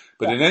Walaya.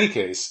 But in any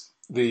case,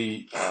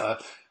 the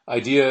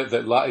idea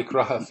that La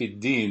ikraha fi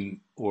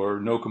din, or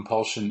no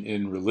compulsion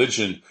in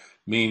religion,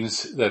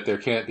 means that there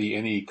can't be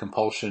any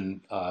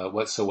compulsion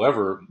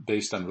whatsoever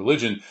based on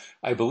religion.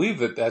 I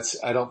believe I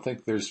don't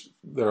think there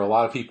are a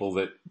lot of people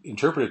that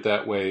interpret it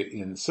that way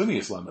in Sunni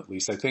Islam, at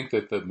least. I think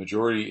that the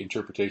majority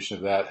interpretation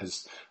of that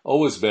has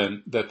always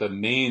been that the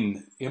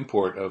main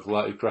import of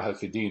La ikraha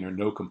fi din, or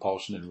no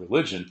compulsion in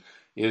religion,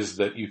 is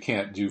that you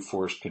can't do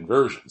forced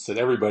conversions, that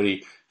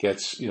everybody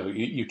gets,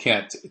 you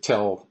can't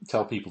tell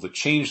people to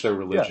change their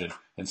religion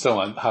and so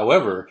on.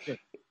 However,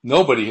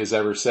 nobody has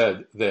ever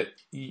said that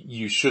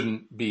you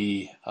shouldn't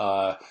be,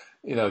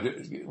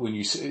 when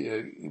you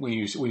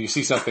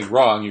see something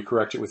wrong, you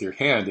correct it with your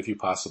hand if you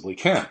possibly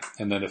can,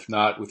 and then if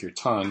not, with your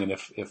tongue. And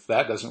if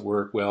that doesn't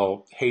work,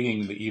 well,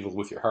 hating the evil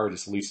with your heart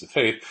is the least of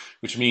faith,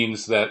 which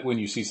means that when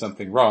you see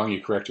something wrong,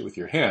 you correct it with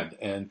your hand.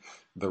 And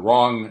the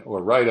wrong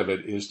or right of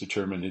it is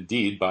determined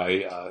indeed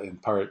in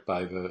part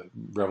by the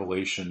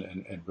revelation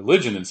and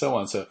religion and so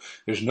on. So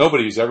there's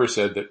nobody who's ever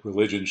said that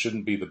religion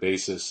shouldn't be the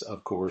basis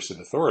of coercive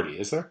authority,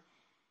 is there?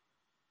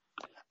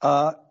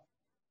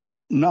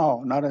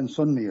 No, not in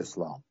Sunni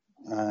Islam.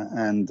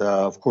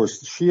 Of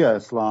course, Shia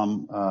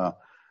Islam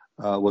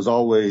was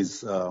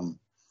always, a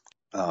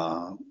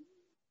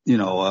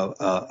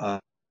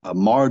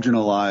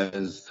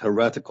marginalized,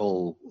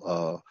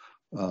 heretical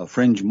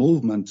fringe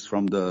movement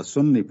from the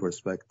Sunni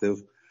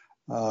perspective.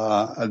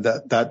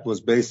 That was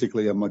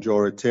basically a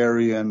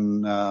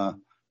majoritarian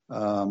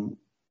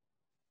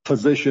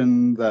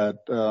position that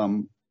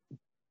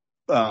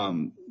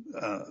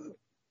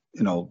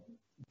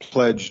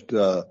pledged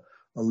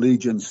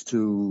allegiance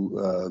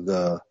to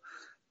the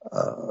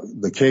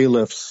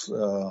caliphs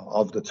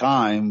of the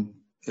time,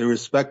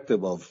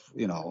 irrespective of,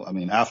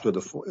 after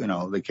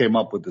they came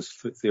up with this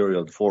theory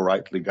of the four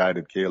rightly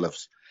guided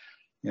caliphs,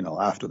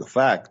 after the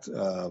fact.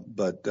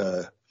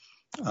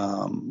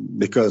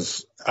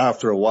 Because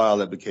after a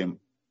while it became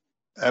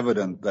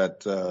evident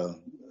that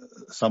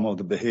some of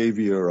the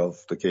behavior of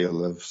the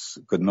caliphs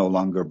could no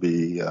longer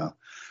be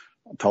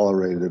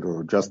tolerated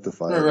or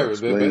justified. Right.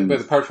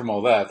 But apart from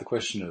all that, the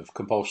question of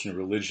compulsion of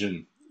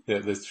religion,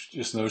 this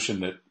just notion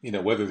that,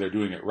 whether they're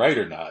doing it right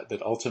or not,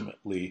 that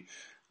ultimately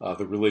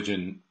the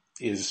religion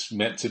is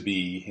meant to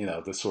be,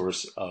 the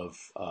source of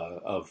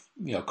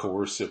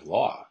coercive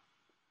law.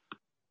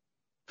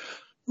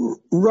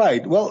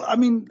 Right. Well,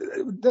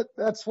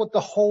 that's what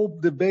the whole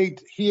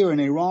debate here in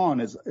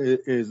Iran is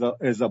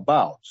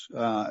about.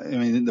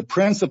 The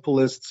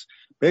principalists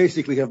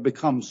basically have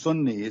become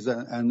Sunnis,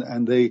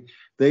 and they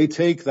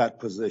take that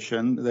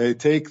position. They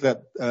take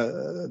that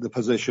the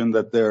position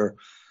that their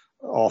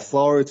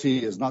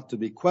authority is not to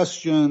be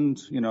questioned.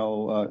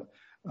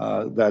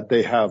 That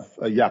they have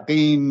a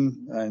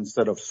yaqeen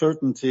instead of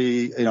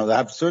certainty. They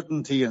have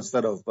certainty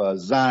instead of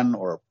zan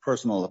or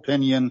personal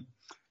opinion.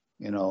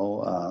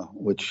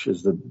 which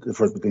is the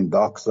difference between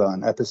doxa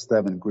and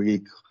episteme in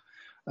Greek,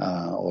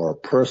 or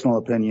personal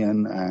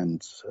opinion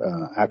and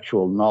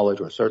actual knowledge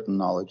or certain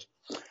knowledge.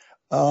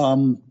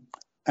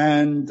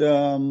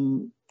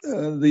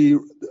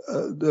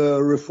 The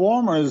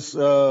reformers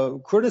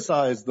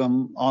criticized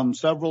them on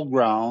several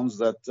grounds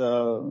that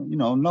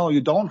no,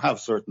 you don't have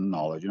certain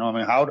knowledge.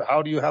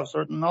 How do you have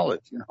certain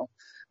knowledge?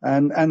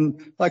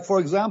 And like, for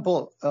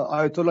example,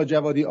 Ayatollah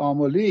Javadi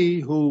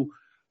Amoli, who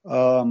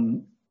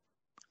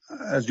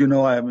as you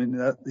know,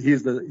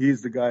 he's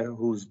the guy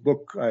whose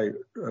book I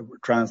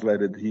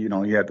translated. He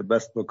had the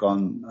best book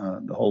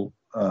on the whole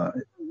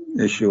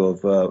issue of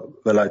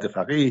Velayat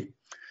Faqih.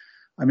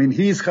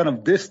 He's kind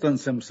of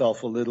distanced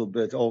himself a little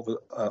bit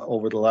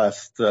over the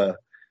last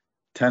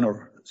 10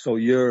 or so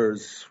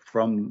years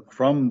from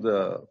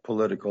the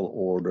political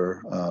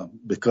order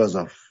because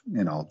of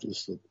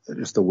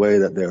just the way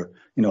that their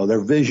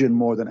vision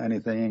more than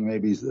anything,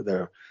 maybe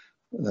their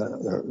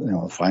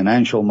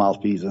financial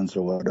malfeasance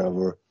or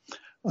whatever.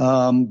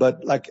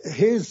 But like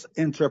his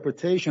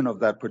interpretation of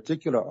that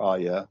particular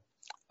ayah,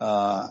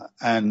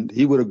 and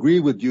he would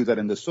agree with you that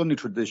in the Sunni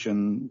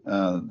tradition,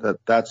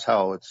 that's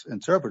how it's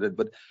interpreted.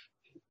 But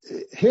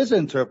his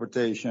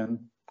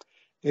interpretation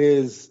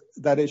is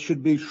that it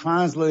should be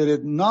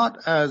translated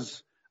not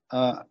as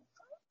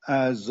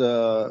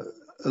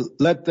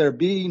let there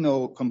be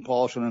no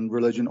compulsion in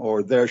religion,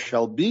 or there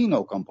shall be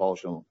no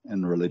compulsion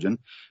in religion.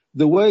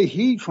 The way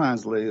he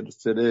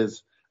translates it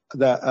is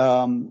that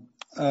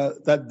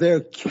that there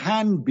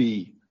can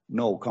be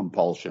no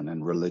compulsion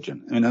in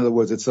religion. In other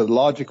words, it's a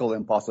logical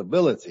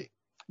impossibility.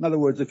 In other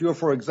words, if you're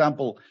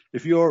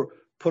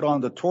put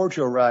on the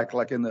torture rack,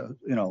 like in the,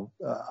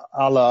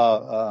 a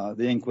la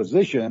the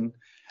Inquisition,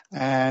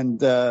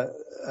 and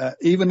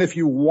even if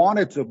you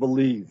wanted to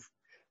believe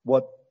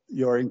what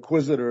your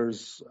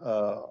inquisitors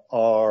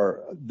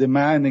are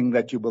demanding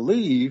that you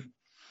believe,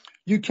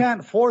 you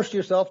can't force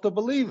yourself to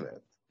believe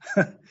it.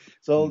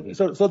 So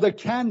there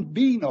can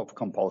be no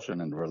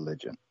compulsion in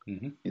religion.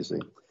 Mm-hmm. You see,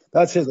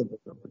 that's his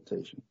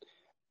interpretation.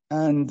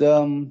 And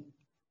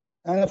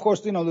of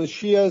course, the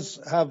Shias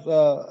have,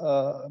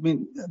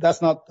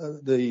 that's not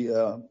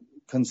the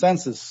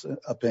consensus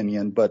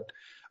opinion, but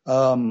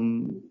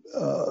most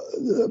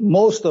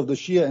of the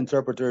Shia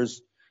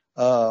interpreters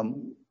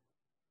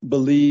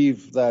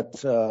believe that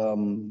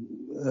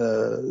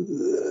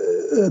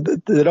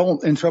they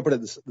don't interpret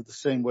it the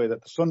same way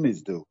that the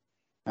Sunnis do.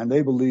 And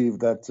they believe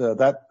that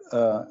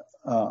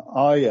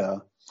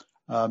ayah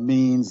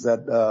means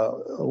that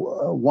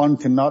one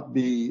cannot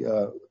be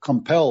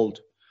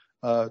compelled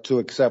to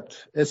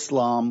accept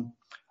Islam,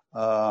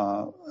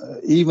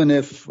 even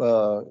if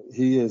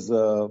he is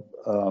a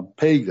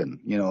pagan,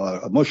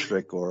 a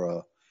mushrik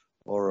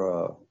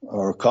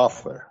or a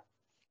kafir,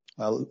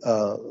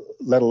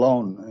 let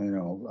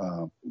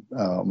alone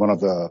one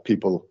of the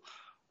people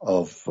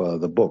of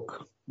the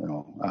book,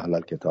 Ahl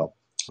al-Kitab.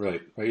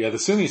 Right. Yeah, the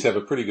Sunnis have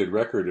a pretty good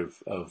record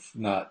of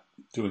not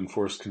doing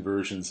forced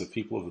conversions of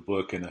people of the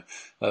book, and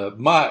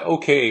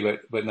okay,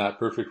 but not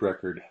perfect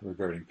record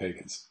regarding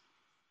pagans.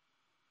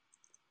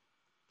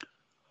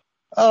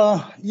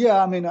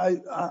 Yeah,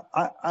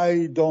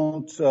 I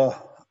don't.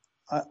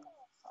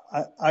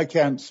 I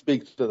can't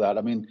speak to that.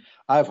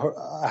 I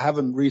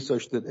haven't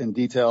researched it in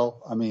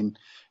detail.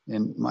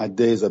 In my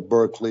days at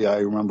Berkeley, I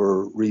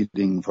remember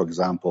reading, for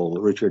example,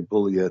 Richard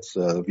Bulliet's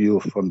View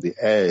from the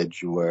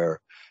Edge, where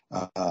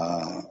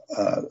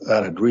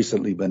that had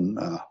recently been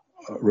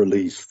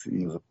released.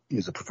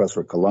 He's a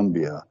professor at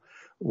Columbia,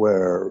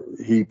 where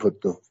he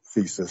put the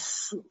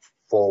thesis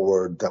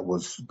forward that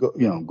was,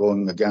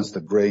 going against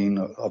the grain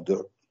of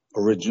the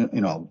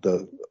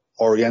the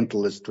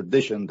Orientalist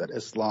tradition that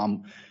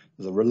Islam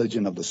is a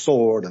religion of the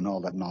sword and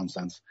all that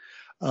nonsense.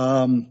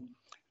 And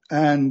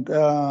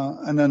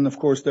then of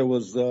course there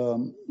was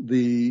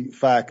the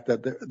fact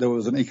that there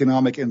was an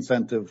economic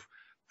incentive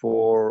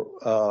for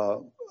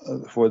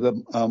the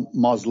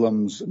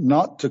Muslims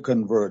not to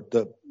convert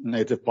the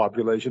native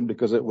population,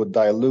 because it would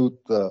dilute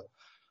the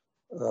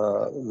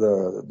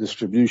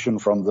distribution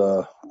from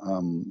the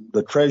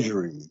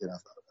treasury,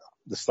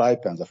 the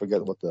stipends. I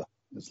forget what the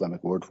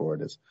Islamic word for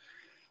it is.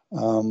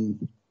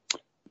 I'm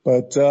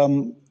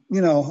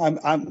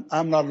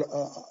not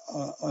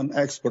an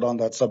expert on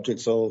that subject,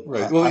 so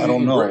right. Well, I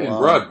don't know. In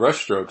broad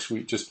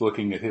brushstrokes, just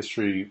looking at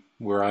history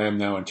where I am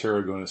now in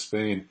Tarragona,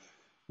 Spain,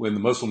 when the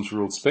Muslims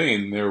ruled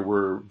Spain, there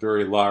were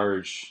very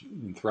large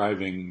and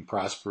thriving,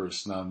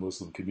 prosperous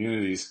non-Muslim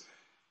communities.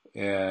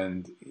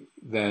 And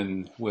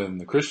then when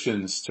the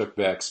Christians took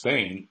back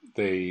Spain,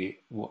 they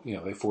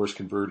forced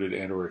converted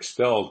and or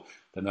expelled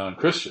the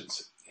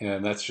non-Christians.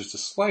 And that's just a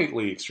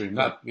slightly extreme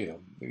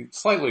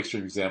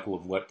example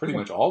of what pretty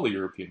much all the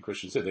European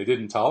Christians did. They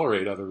didn't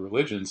tolerate other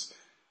religions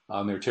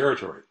on their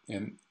territory,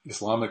 and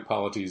Islamic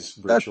polities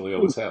virtually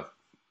always have.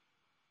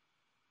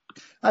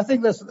 I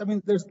think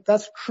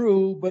that's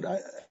true, but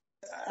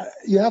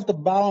you have to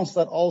balance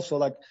that also.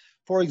 Like,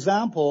 for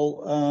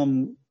example,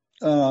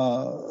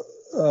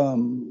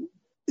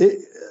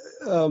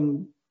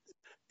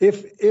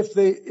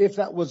 if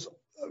that was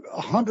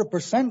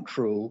 100%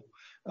 true,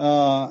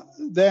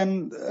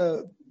 then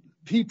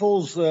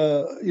people's,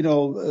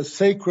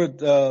 sacred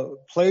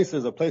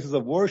places or places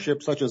of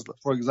worship, such as,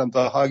 for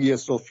example, Hagia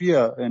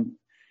Sophia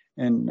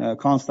in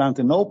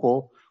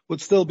Constantinople,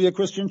 would still be a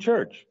Christian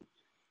church.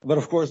 But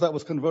of course, that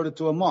was converted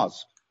to a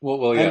mosque.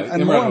 Well, yeah.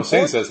 And Imran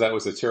Hosein says that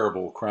was a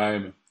terrible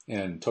crime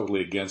and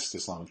totally against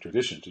Islamic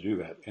tradition to do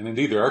that. And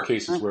indeed, there are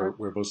cases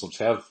where Muslims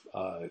have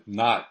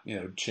not,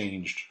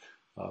 changed.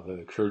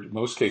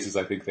 Most cases,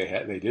 I think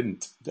they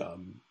didn't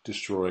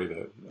destroy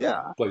the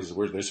places of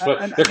worship.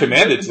 They're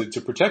commanded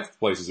to protect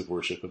places of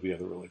worship of the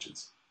other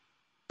religions.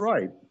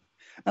 Right,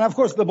 and of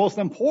course, the most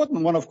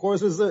important one, of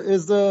course, is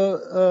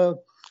the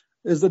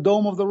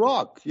Dome of the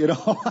Rock.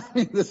 I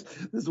mean, this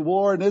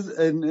war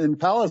in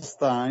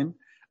Palestine.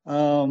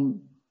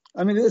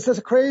 I mean, it's just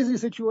a crazy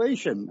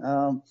situation.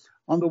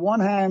 On the one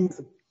hand,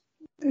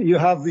 you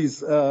have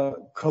these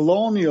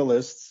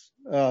colonialists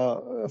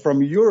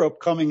from Europe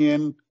coming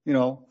in,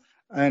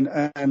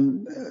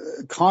 and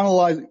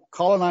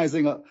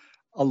colonizing a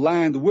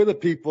land with the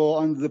people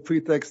under the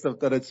pretext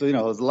of that it's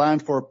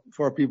land for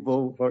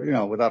people,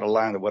 without a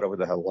land or whatever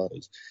the hell that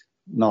is.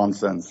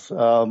 Nonsense.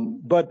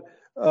 But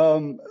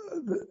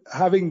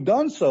having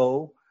done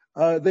so,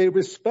 they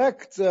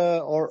respect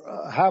or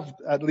have,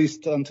 at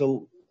least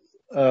until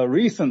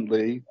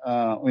recently,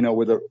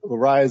 with the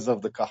rise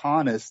of the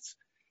Kahanists,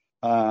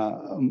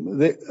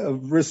 they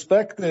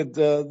respected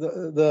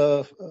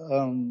the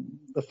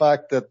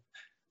fact that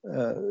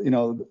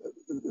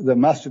the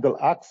Masjid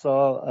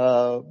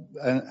al-Aqsa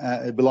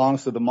it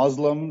belongs to the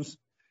Muslims,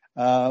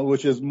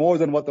 which is more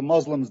than what the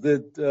Muslims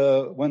did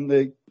when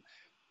they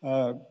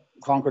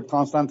conquered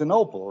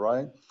Constantinople,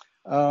 right?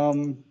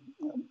 And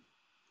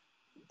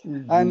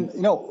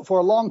for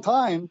a long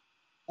time,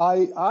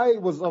 I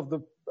was of the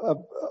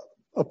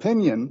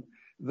opinion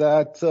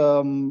that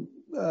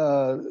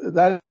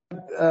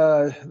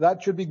that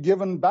should be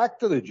given back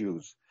to the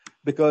Jews,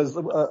 because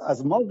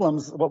as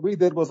Muslims, what we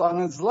did was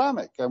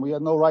un-Islamic, and we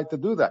had no right to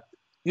do that.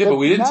 Yeah, but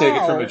we didn't take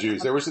it from the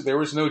Jews. There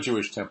was no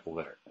Jewish temple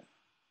there.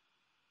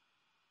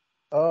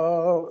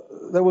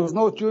 There was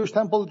no Jewish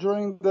temple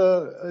during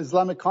the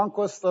Islamic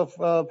conquest of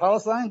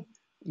Palestine?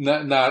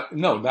 Not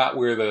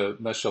where the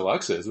Masjid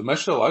al-Aqsa is. The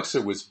Masjid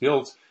al-Aqsa was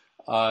built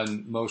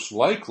on most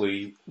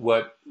likely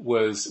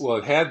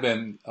it had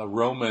been a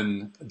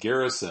Roman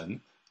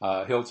garrison,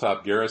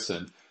 hilltop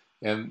garrison,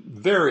 and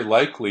very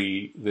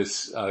likely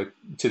this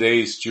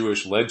today's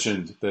Jewish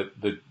legend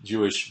that the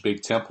Jewish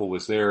big temple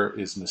was there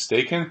is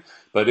mistaken.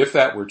 But if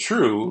that were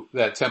true,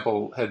 that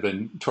temple had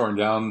been torn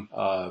down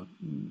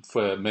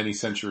for many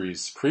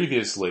centuries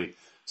previously.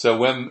 So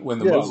when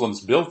the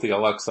Muslims built the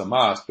Al-Aqsa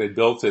Mosque, they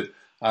built it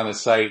on a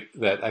site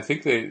that I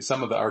think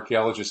some of the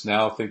archaeologists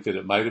now think that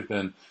it might have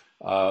been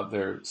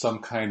there some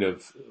kind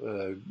of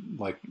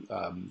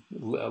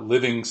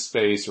living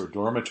space or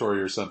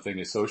dormitory or something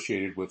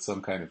associated with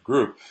some kind of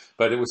group,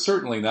 but it was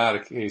certainly not a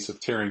case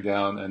of tearing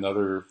down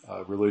another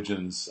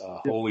religion's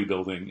holy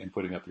building and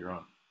putting up your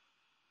own.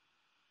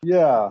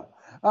 Yeah,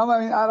 I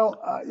mean, I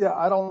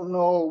don't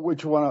know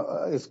which one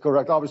is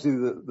correct. Obviously,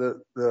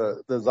 the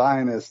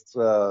Zionists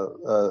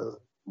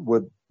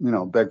would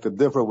beg to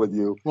differ with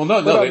you. Well,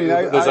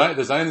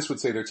 the Zionists would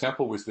say their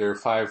temple was there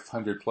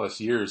 500 plus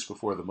years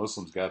before the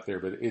Muslims got there,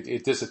 but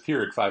it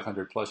disappeared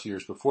 500 plus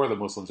years before the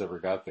Muslims ever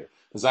got there.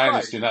 The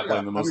Zionists do not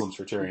blame the Muslims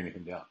for tearing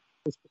anything down.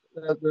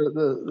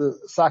 The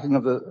sacking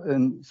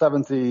in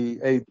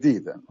 70 AD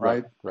then,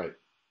 right? Right.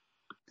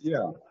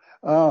 Yeah.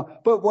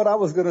 But what I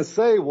was going to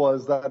say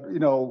was that,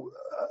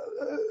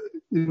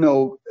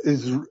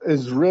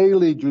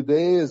 Israeli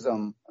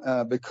Judaism,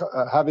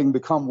 having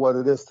become what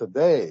it is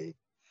today,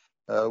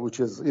 which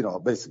is,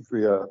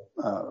 basically a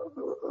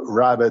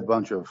rabid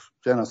bunch of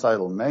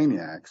genocidal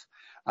maniacs.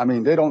 I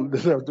mean, they don't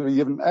deserve to be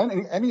given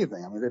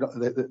anything. I mean,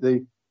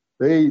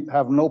 they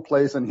have no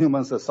place in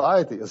human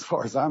society as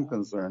far as I'm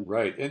concerned.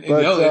 Right. But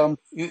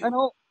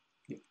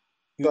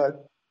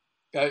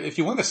if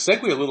you want to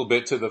segue a little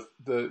bit to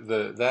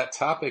that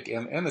topic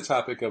and the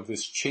topic of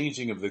this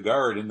changing of the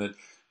guard, in that,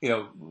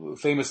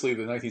 famously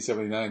the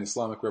 1979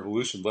 Islamic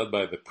Revolution led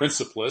by the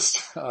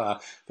principalist, the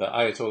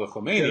Ayatollah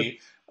Khomeini,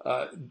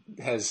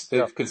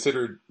 they've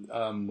considered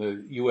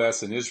the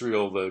U.S. and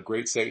Israel the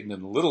Great Satan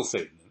and the Little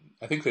Satan.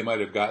 I think they might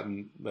have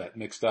gotten that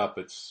mixed up.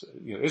 It's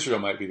Israel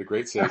might be the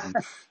Great Satan,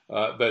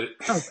 but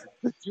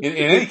in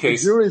any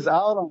case, the jury's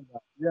out on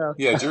that.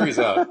 Yeah, jury's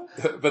out.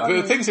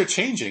 But things are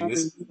changing.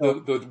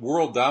 The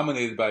world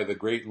dominated by the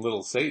Great and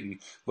Little Satan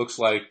looks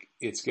like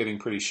it's getting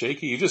pretty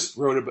shaky. You just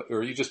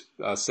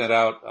sent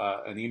out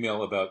an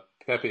email about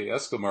Pepe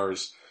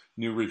Escomar's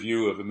new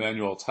review of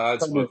Emmanuel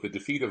Todd's book, The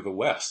Defeat of the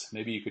West.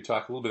 Maybe you could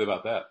talk a little bit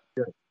about that.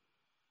 Yeah.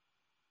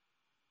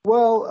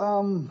 Well,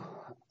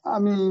 I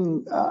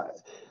mean,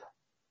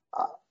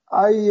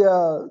 I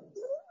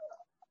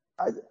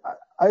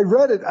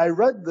read it. I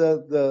read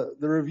the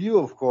review,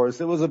 of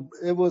course. It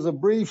was a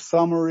brief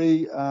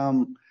summary.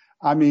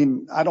 I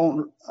mean, I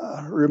don't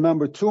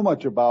remember too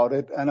much about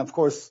it. And of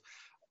course,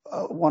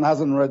 one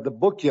hasn't read the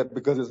book yet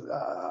because,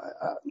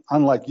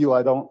 unlike you,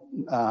 I don't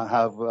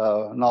have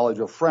knowledge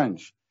of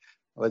French,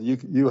 but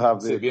you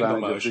have the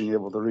advantage of being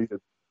able to read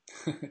it.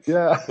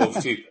 Yeah.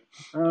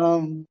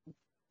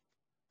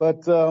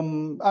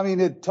 I mean,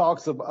 it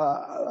talks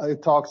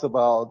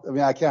about. I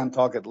mean, I can't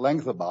talk at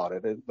length about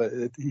it, but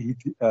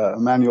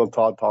Emmanuel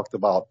Todd talked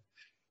about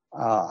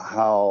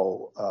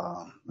how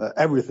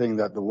everything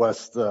that the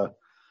West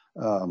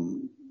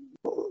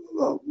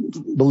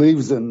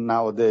believes in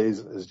nowadays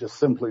is just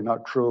simply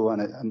not true,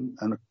 and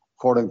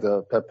according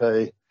to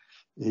Pepe,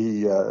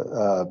 he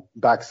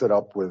backs it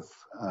up with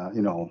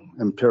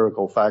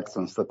empirical facts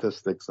and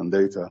statistics and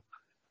data.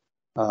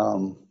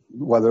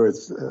 Whether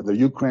it's the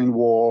Ukraine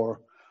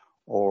war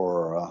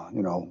or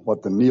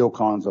what the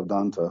neocons have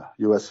done to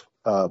U.S.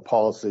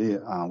 policy,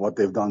 what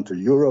they've done to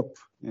Europe,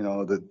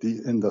 the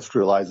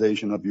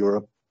deindustrialization of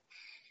Europe.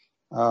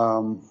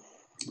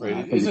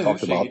 Right. Isn't it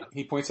interesting?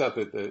 He points out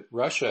that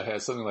Russia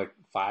has something like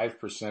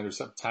 5% or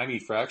some tiny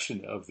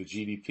fraction of the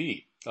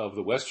GDP of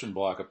the Western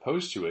Bloc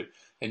opposed to it,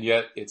 and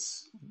yet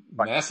it's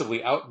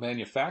massively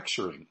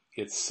out-manufacturing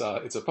its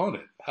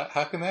opponent.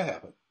 How can that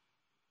happen?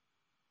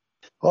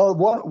 Well,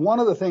 one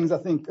of the things I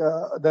think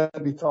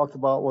that he talked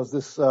about was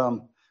this, a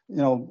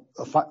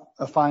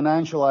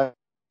financialized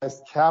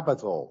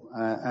capital,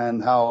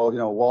 and how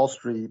Wall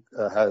Street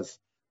has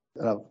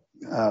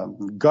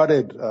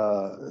gutted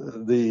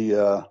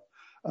the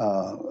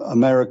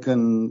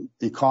American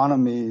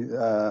economy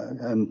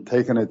and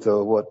taken it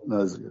to what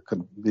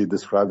could be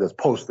described as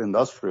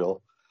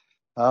post-industrial,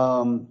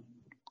 and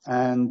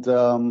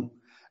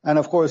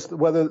of course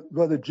whether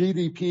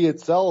GDP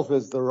itself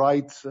is the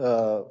right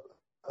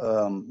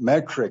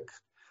metric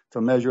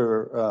to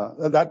measure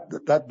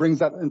that brings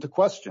that into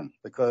question,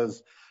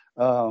 because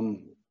I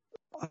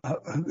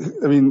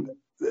mean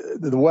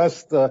the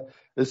West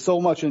is so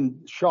much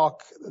in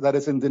shock that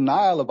it's in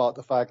denial about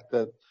the fact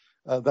that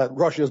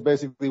Russia has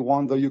basically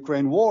won the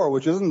Ukraine war,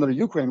 which isn't a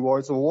Ukraine war,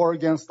 it's a war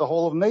against the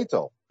whole of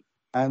NATO.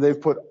 And they've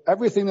put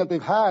everything that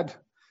they've had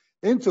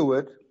into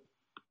it,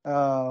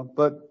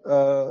 but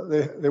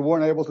they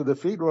weren't able to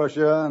defeat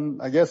Russia.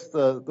 And I guess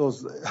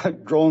those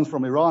drones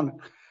from Iran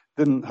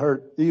didn't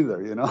hurt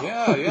either,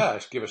 Yeah.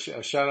 Give a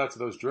shout out to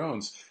those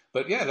drones.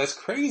 But yeah, that's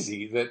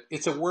crazy that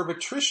it's a war of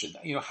attrition.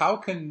 How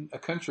can a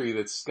country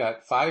that's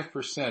got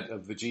 5%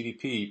 of the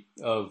GDP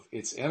of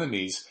its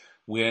enemies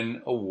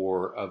win a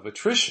war of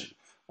attrition?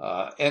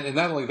 And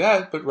not only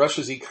that, but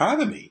Russia's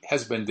economy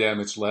has been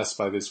damaged less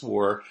by this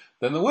war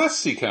than the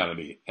West's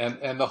economy.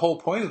 And the whole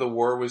point of the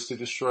war was to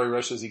destroy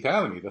Russia's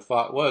economy. The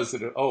thought was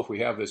that, if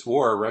we have this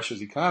war,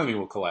 Russia's economy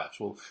will collapse.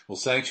 We'll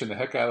sanction the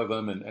heck out of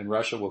them and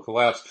Russia will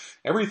collapse.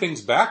 Everything's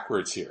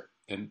backwards here.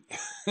 And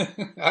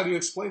how do you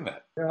explain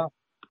that? Yeah,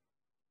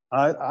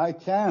 I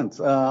can't.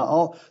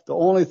 The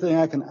only thing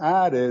I can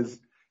add is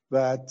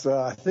that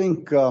I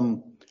think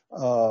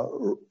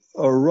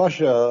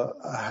Russia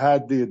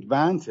had the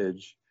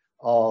advantage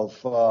of,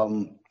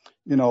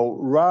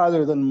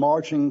 rather than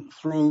marching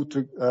through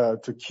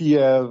to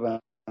Kiev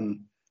and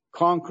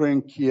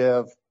conquering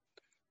Kiev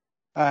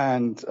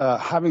and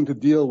having to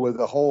deal with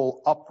the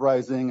whole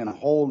uprising and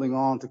holding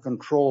on to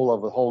control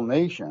of the whole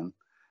nation,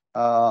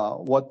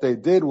 what they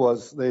did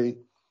was they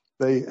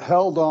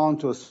held on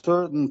to a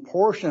certain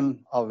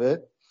portion of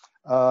it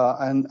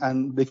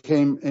and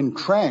became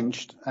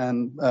entrenched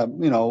and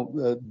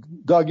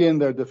dug in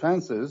their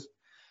defenses.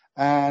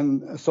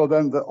 And so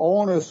then the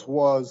onus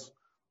was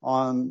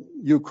on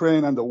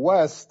Ukraine and the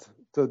West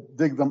to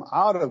dig them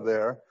out of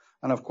there.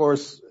 And of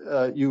course,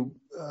 you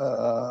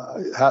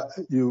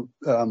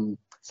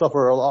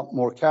suffer a lot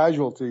more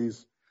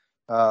casualties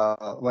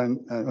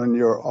when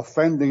you're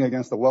offending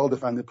against a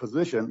well-defended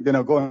position,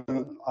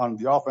 going on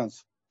the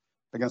offense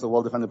against a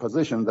well-defended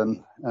position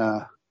than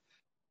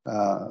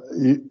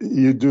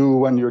you do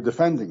when you're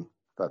defending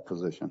that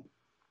position.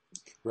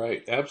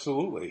 Right.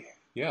 Absolutely.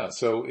 Yeah.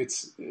 So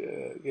it's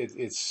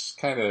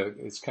kind of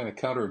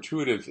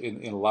counterintuitive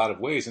in a lot of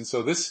ways. And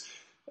so this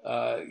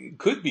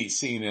could be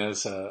seen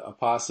as a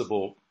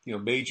possible,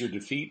 major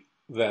defeat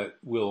that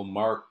will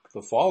mark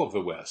the fall of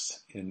the West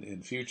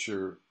in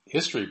future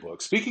history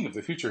books. Speaking of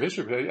the future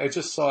history book, I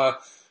just saw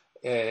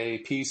a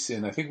piece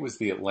in, I think it was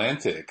The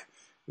Atlantic,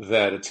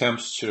 that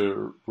attempts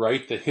to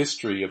write the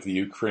history of the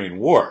Ukraine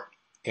war.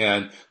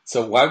 And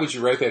so why would you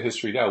write that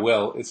history now?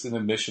 Well, it's an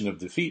admission of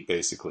defeat,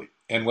 basically.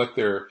 And what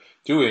they're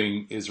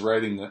doing is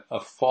writing a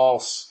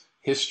false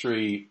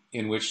history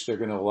in which they're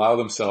going to allow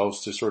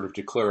themselves to sort of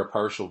declare a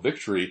partial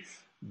victory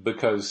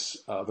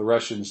because the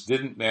Russians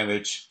didn't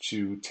manage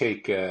to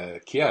take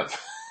Kiev.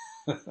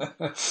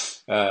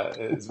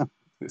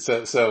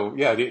 So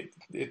yeah,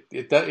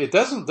 it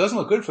doesn't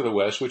look good for the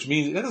West, which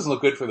means it doesn't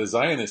look good for the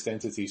Zionist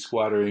entity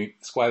squatting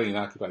in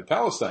occupied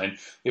Palestine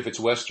if its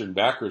Western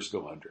backers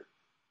go under.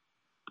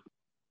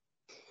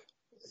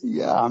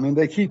 Yeah, I mean,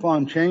 they keep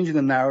on changing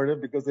the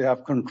narrative because they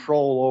have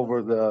control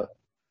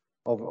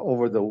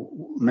over the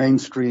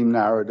mainstream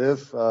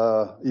narrative,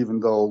 even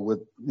though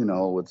with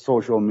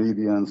social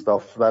media and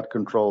stuff, that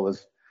control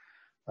is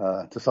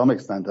to some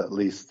extent at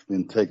least,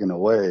 been taken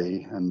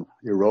away and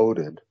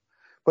eroded.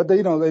 But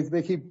they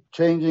keep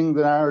changing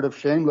the narrative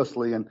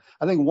shamelessly. And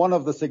I think one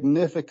of the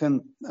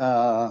significant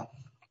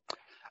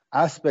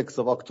aspects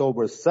of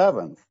October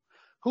 7th,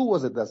 who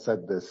was it that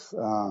said this?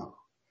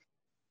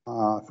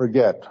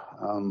 Forget.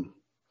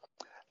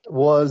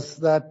 Was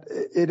that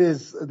it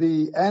is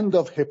the end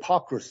of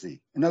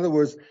hypocrisy. In other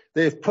words,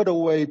 they've put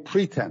away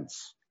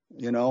pretense.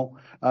 Joe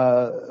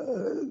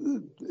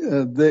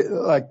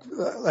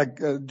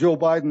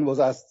Biden was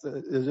asked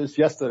just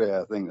yesterday,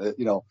 I think,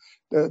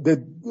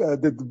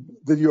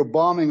 did your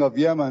bombing of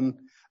Yemen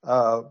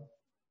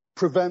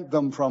prevent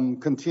them from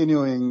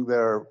continuing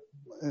their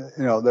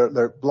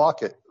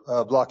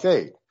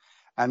blockade?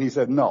 And he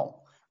said no.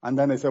 And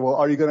then they said, well,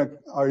 are you going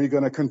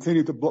to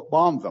continue to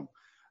bomb them?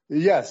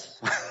 Yes.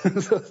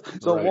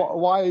 So right.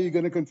 Why are you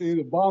going to continue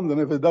to bomb them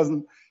if it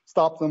doesn't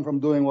stop them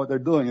from doing what they're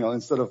doing?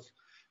 Instead of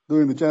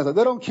doing the genocide,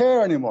 they don't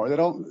care anymore. They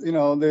don't.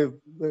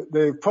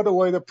 They've put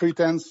away the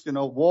pretense.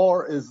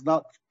 War is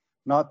not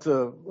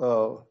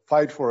to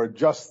fight for a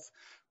just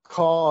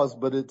cause,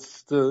 but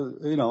it's to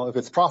if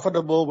it's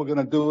profitable, we're going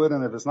to do it,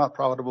 and if it's not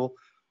profitable,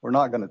 we're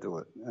not going to do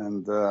it.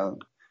 And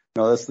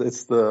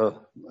it's the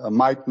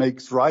might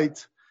makes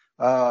right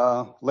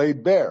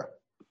laid bare.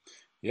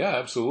 Yeah,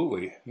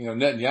 absolutely.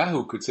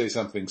 Netanyahu could say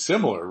something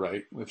similar,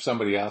 right? If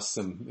somebody asks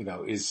him,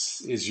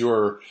 is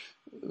your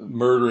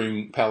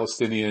murdering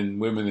Palestinian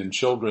women and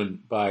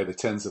children by the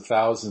tens of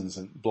thousands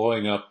and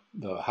blowing up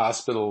the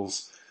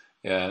hospitals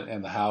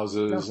and the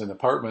houses and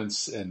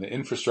apartments and the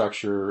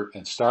infrastructure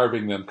and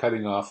starving them,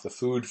 cutting off the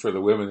food for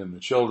the women and the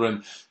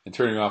children and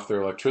turning off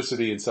their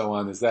electricity and so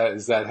on, is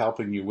that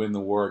helping you win the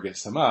war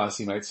against Hamas?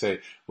 He might say,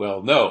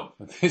 well, no.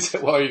 He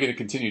said, well, are you going to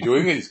continue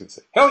doing it? He's going to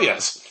say, hell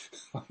yes.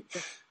 I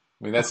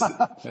mean, that's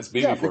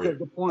baby for you.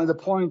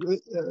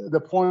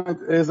 The point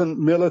isn't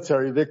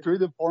military victory.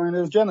 The point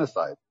is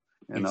genocide.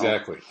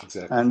 Exactly.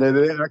 And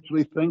they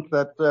actually think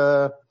that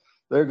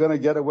they're going to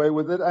get away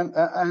with it.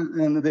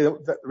 And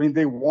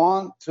they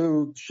want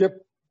to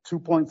ship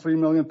 2.3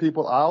 million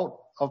people out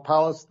of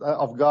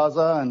of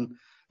Gaza, and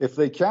if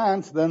they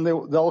can't, then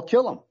they'll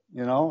kill them.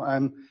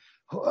 And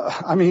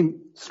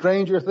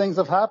stranger things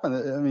have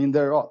happened.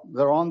 They're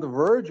on the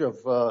verge of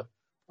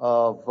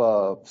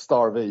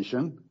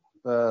starvation.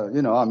 I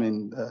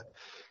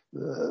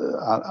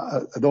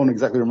don't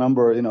exactly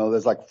remember.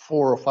 There's like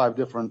 4 or 5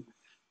 different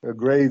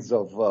grades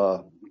of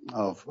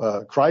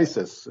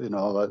crisis.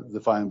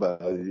 Defined by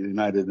the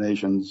United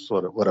Nations,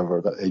 sort of whatever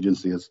the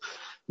agency is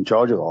in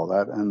charge of all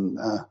that. And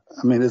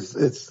this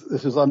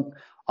is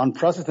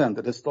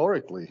unprecedented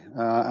historically.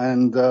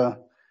 And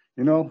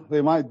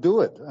they might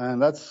do it.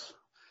 And that's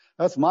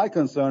my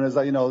concern. Is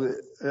that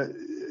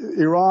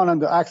Iran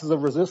and the Axis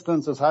of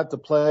Resistance has had to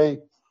play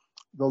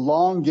the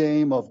long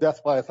game of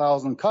death by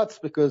 1,000 cuts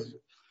because,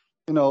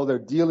 they're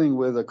dealing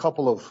with a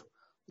couple of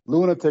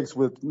lunatics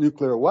with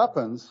nuclear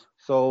weapons.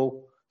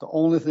 So the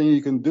only thing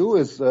you can do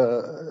is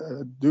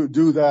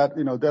do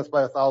that, death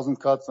by 1,000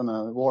 cuts and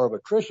a war of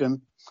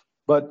attrition.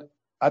 But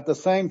at the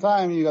same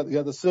time, you have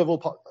the civil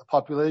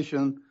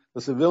population,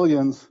 the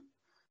civilians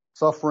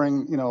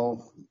suffering,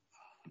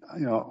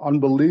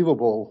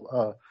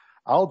 unbelievable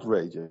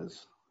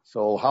outrages.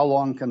 So how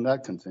long can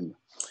that continue?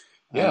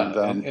 Yeah,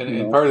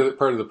 and part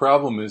of the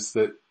problem is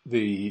that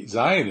the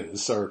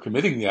Zionists are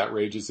committing the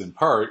outrages in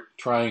part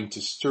trying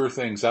to stir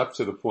things up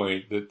to the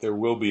point that there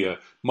will be a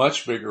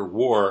much bigger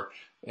war,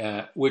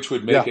 which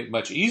would make it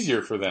much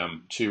easier for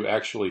them to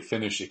actually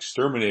finish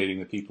exterminating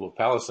the people of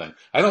Palestine.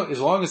 As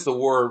long as the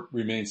war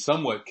remains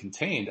somewhat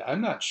contained, I'm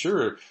not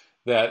sure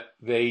that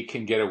they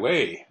can get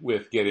away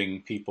with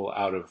getting people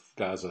out of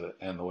Gaza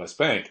and the West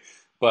Bank.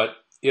 But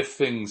if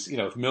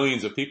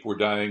millions of people were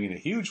dying in a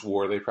huge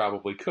war, they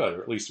probably could,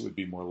 or at least it would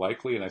be more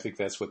likely. And I think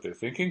that's what they're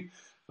thinking.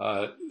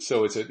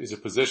 So it's a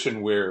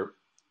position where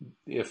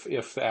if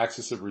the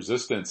Axis of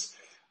Resistance,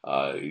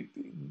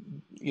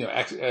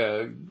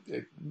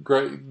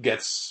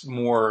 gets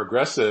more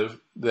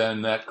aggressive,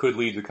 then that could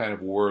lead to the kind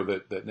of war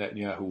that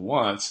Netanyahu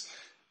wants.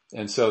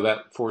 And so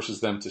that forces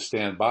them to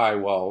stand by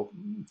while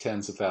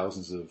tens of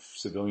thousands of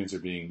civilians are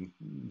being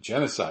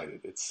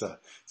genocided. It's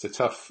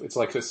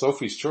like a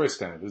Sophie's Choice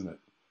kind of, isn't it?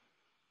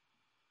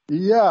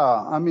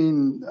 Yeah,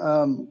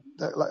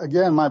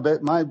 again, my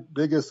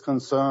biggest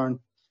concern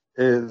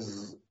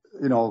is,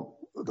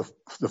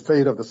 the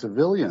fate of the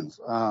civilians.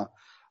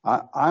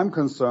 I'm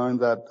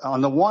concerned that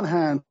on the one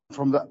hand,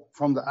 from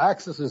the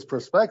Axis's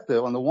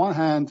perspective, on the one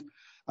hand,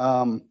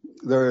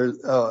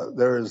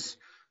 there's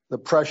the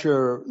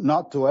pressure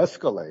not to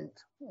escalate,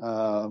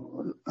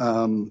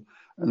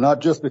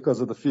 not just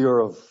because of the fear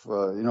of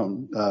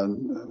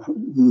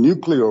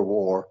nuclear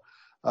war.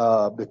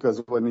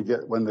 Because when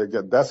they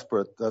get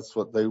desperate, that's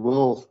what they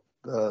will.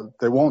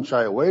 They won't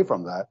shy away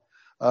from that.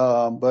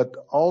 But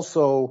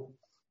also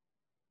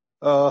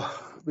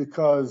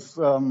because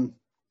of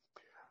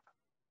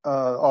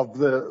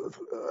the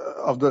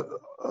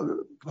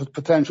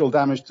potential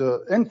damage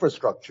to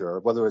infrastructure,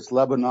 whether it's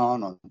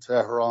Lebanon or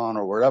Tehran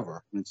or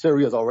wherever.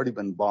 Syria's already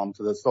been bombed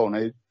to the Stone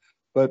Age.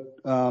 But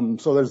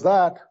so there's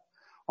that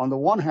on the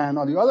one hand.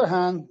 On the other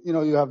hand,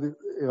 you have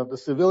the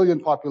civilian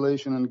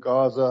population in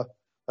Gaza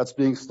that's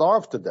being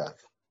starved to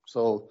death.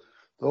 So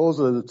those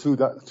are the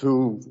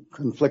two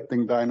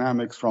conflicting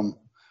dynamics from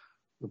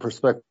the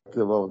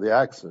perspective of the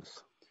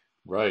Axis.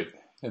 Right.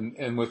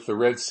 And with the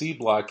Red Sea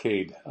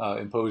blockade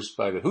imposed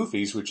by the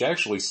Houthis, which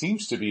actually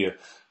seems to be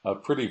a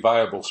pretty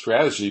viable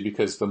strategy,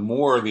 because the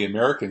more the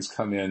Americans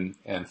come in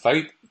and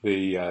fight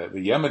the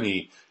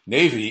Yemeni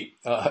Navy,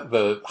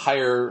 the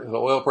higher the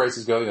oil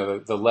prices go,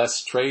 the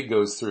less trade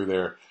goes through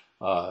there.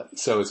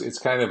 So it's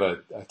kind of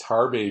a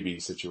tar baby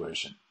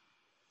situation.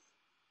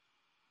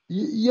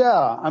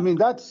 Yeah, I mean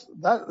that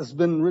has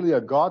been really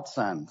a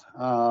godsend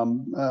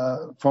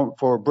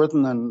for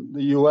Britain and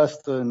the U.S.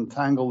 to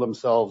entangle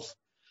themselves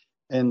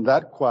in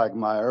that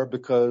quagmire,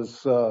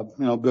 because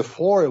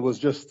before it was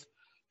just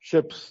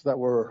ships that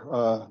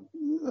were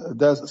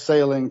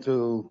sailing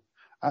to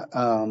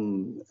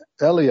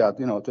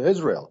Eilat, to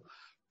Israel,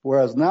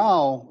 whereas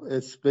now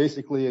it's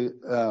basically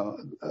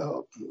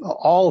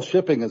all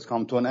shipping has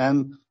come to an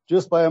end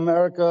just by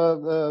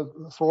America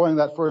throwing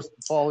that first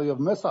volley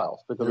of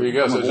missiles. There you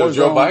go. So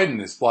Joe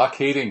Biden is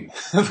blockading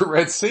the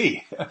Red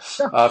Sea.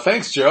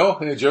 Thanks, Joe.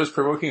 Joe's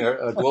provoking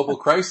a global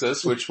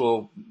crisis, which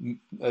will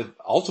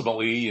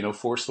ultimately,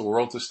 force the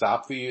world to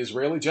stop the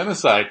Israeli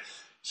genocide.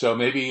 So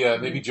maybe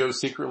Joe's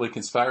secretly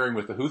conspiring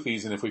with the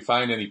Houthis, and if we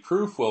find any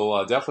proof,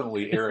 we'll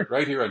definitely air it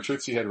right here on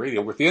Truth Jihad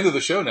Radio. We're at the end of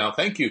the show now.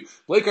 Thank you,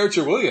 Blake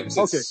Archer-Williams.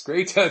 Okay. It's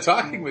great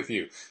talking with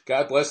you.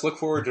 God bless. Look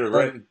forward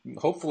to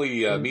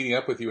hopefully meeting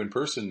up with you in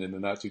person in the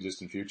not too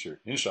distant future.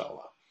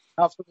 Inshallah.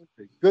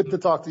 Absolutely. Good to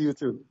talk to you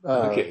too.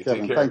 Okay, Kevin.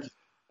 take care. Thank you.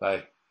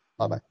 Bye.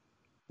 Bye-bye.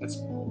 That's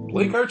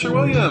Blake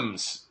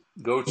Archer-Williams.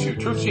 Go to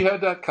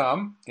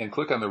truthjihad.com and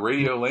click on the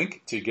radio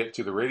link to get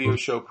to the radio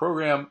show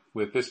program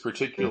with this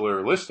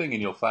particular listing,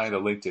 and you'll find a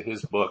link to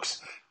his books.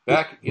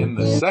 Back in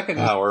the second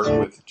hour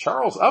with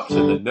Charles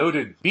Upton, the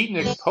noted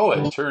beatnik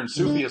poet turned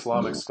Sufi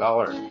Islamic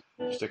scholar.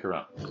 Stick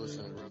around.